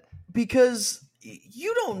do that because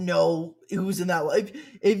you don't know who's in that life.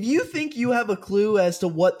 If you think you have a clue as to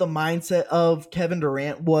what the mindset of Kevin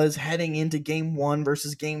Durant was heading into game 1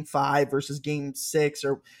 versus game 5 versus game 6,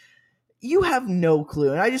 or you have no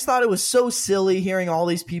clue. And I just thought it was so silly hearing all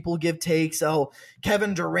these people give takes. Oh,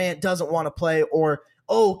 Kevin Durant doesn't want to play, or,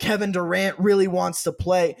 oh, Kevin Durant really wants to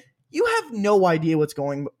play. You have no idea what's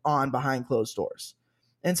going on behind closed doors.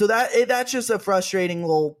 And so that's just a frustrating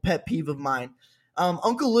little pet peeve of mine.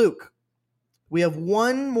 Uncle Luke, we have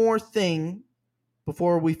one more thing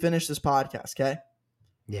before we finish this podcast, okay?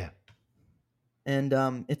 Yeah. And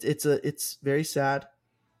it's very sad.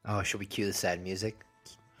 Oh, should we cue the sad music?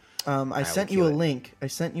 I sent you a link. I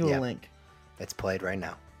sent you a link. It's played right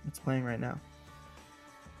now. It's playing right now.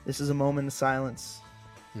 This is a moment of silence.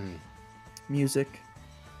 Music.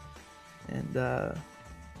 And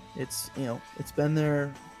it's been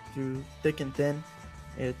there through thick and thin.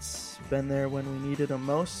 It's been there when we needed them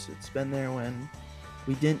most. It's been there when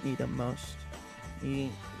we didn't need them most.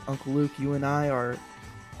 Uncle Luke, you and I are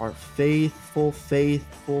faithful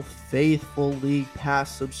League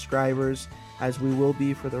Pass subscribers, as we will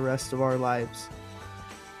be for the rest of our lives.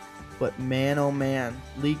 But man, oh man,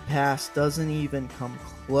 League Pass doesn't even come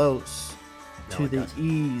close to the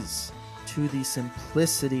ease, to the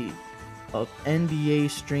simplicity of NBA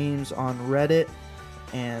streams on Reddit.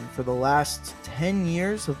 And for the last 10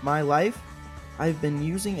 years of my life, I've been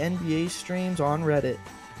using NBA streams on Reddit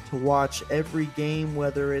to watch every game,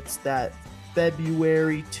 whether it's that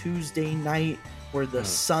February Tuesday night where the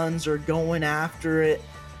Suns are getting after it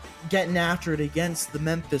against the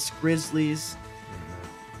Memphis Grizzlies.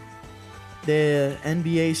 The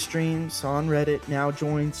NBA streams on Reddit now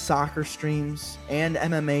join soccer streams and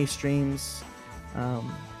MMA streams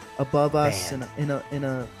above us in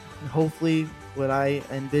a hopefully what I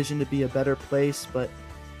envision to be a better place. But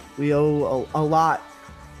we owe a lot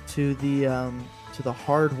to the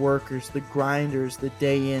hard workers, the grinders, the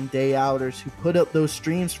day in, day outers who put up those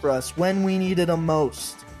streams for us when we needed them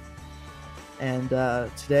most. And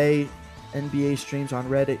today, NBA streams on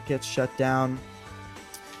Reddit gets shut down.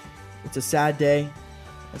 It's a sad day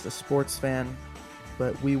as a sports fan,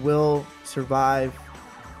 but we will survive.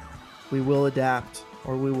 We will adapt,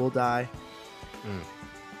 or we will die.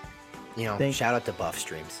 Shout out to Buff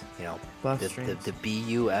Streams. Streams. The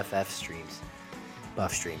BUFF streams.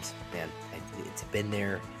 Buff Streams, man. It's been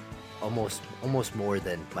there almost more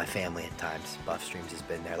than my family at times. Buff Streams has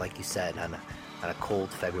been there. Like you said, on a cold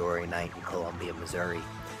February night in Columbia, Missouri.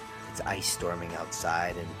 It's ice storming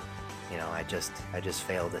outside, and I just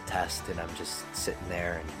failed a test, and I'm just sitting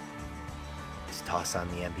there and just toss on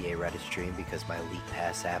the NBA Reddit stream because my League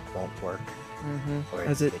Pass app won't work.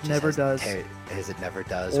 As it never does.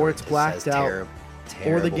 Or it's blacked out.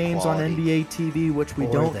 Or the game's on NBA TV, which we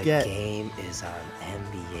don't get. The game is on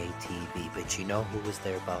NBA TV, but you know who was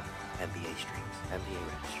there about NBA streams, NBA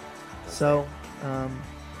Reddit streams. So,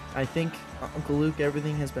 I think, Uncle Luke,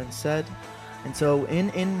 everything has been said. And so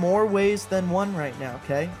in more ways than one right now,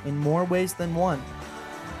 okay? In more ways than one.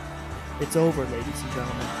 It's over, ladies and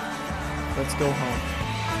gentlemen. Let's go home.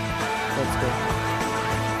 Let's go home.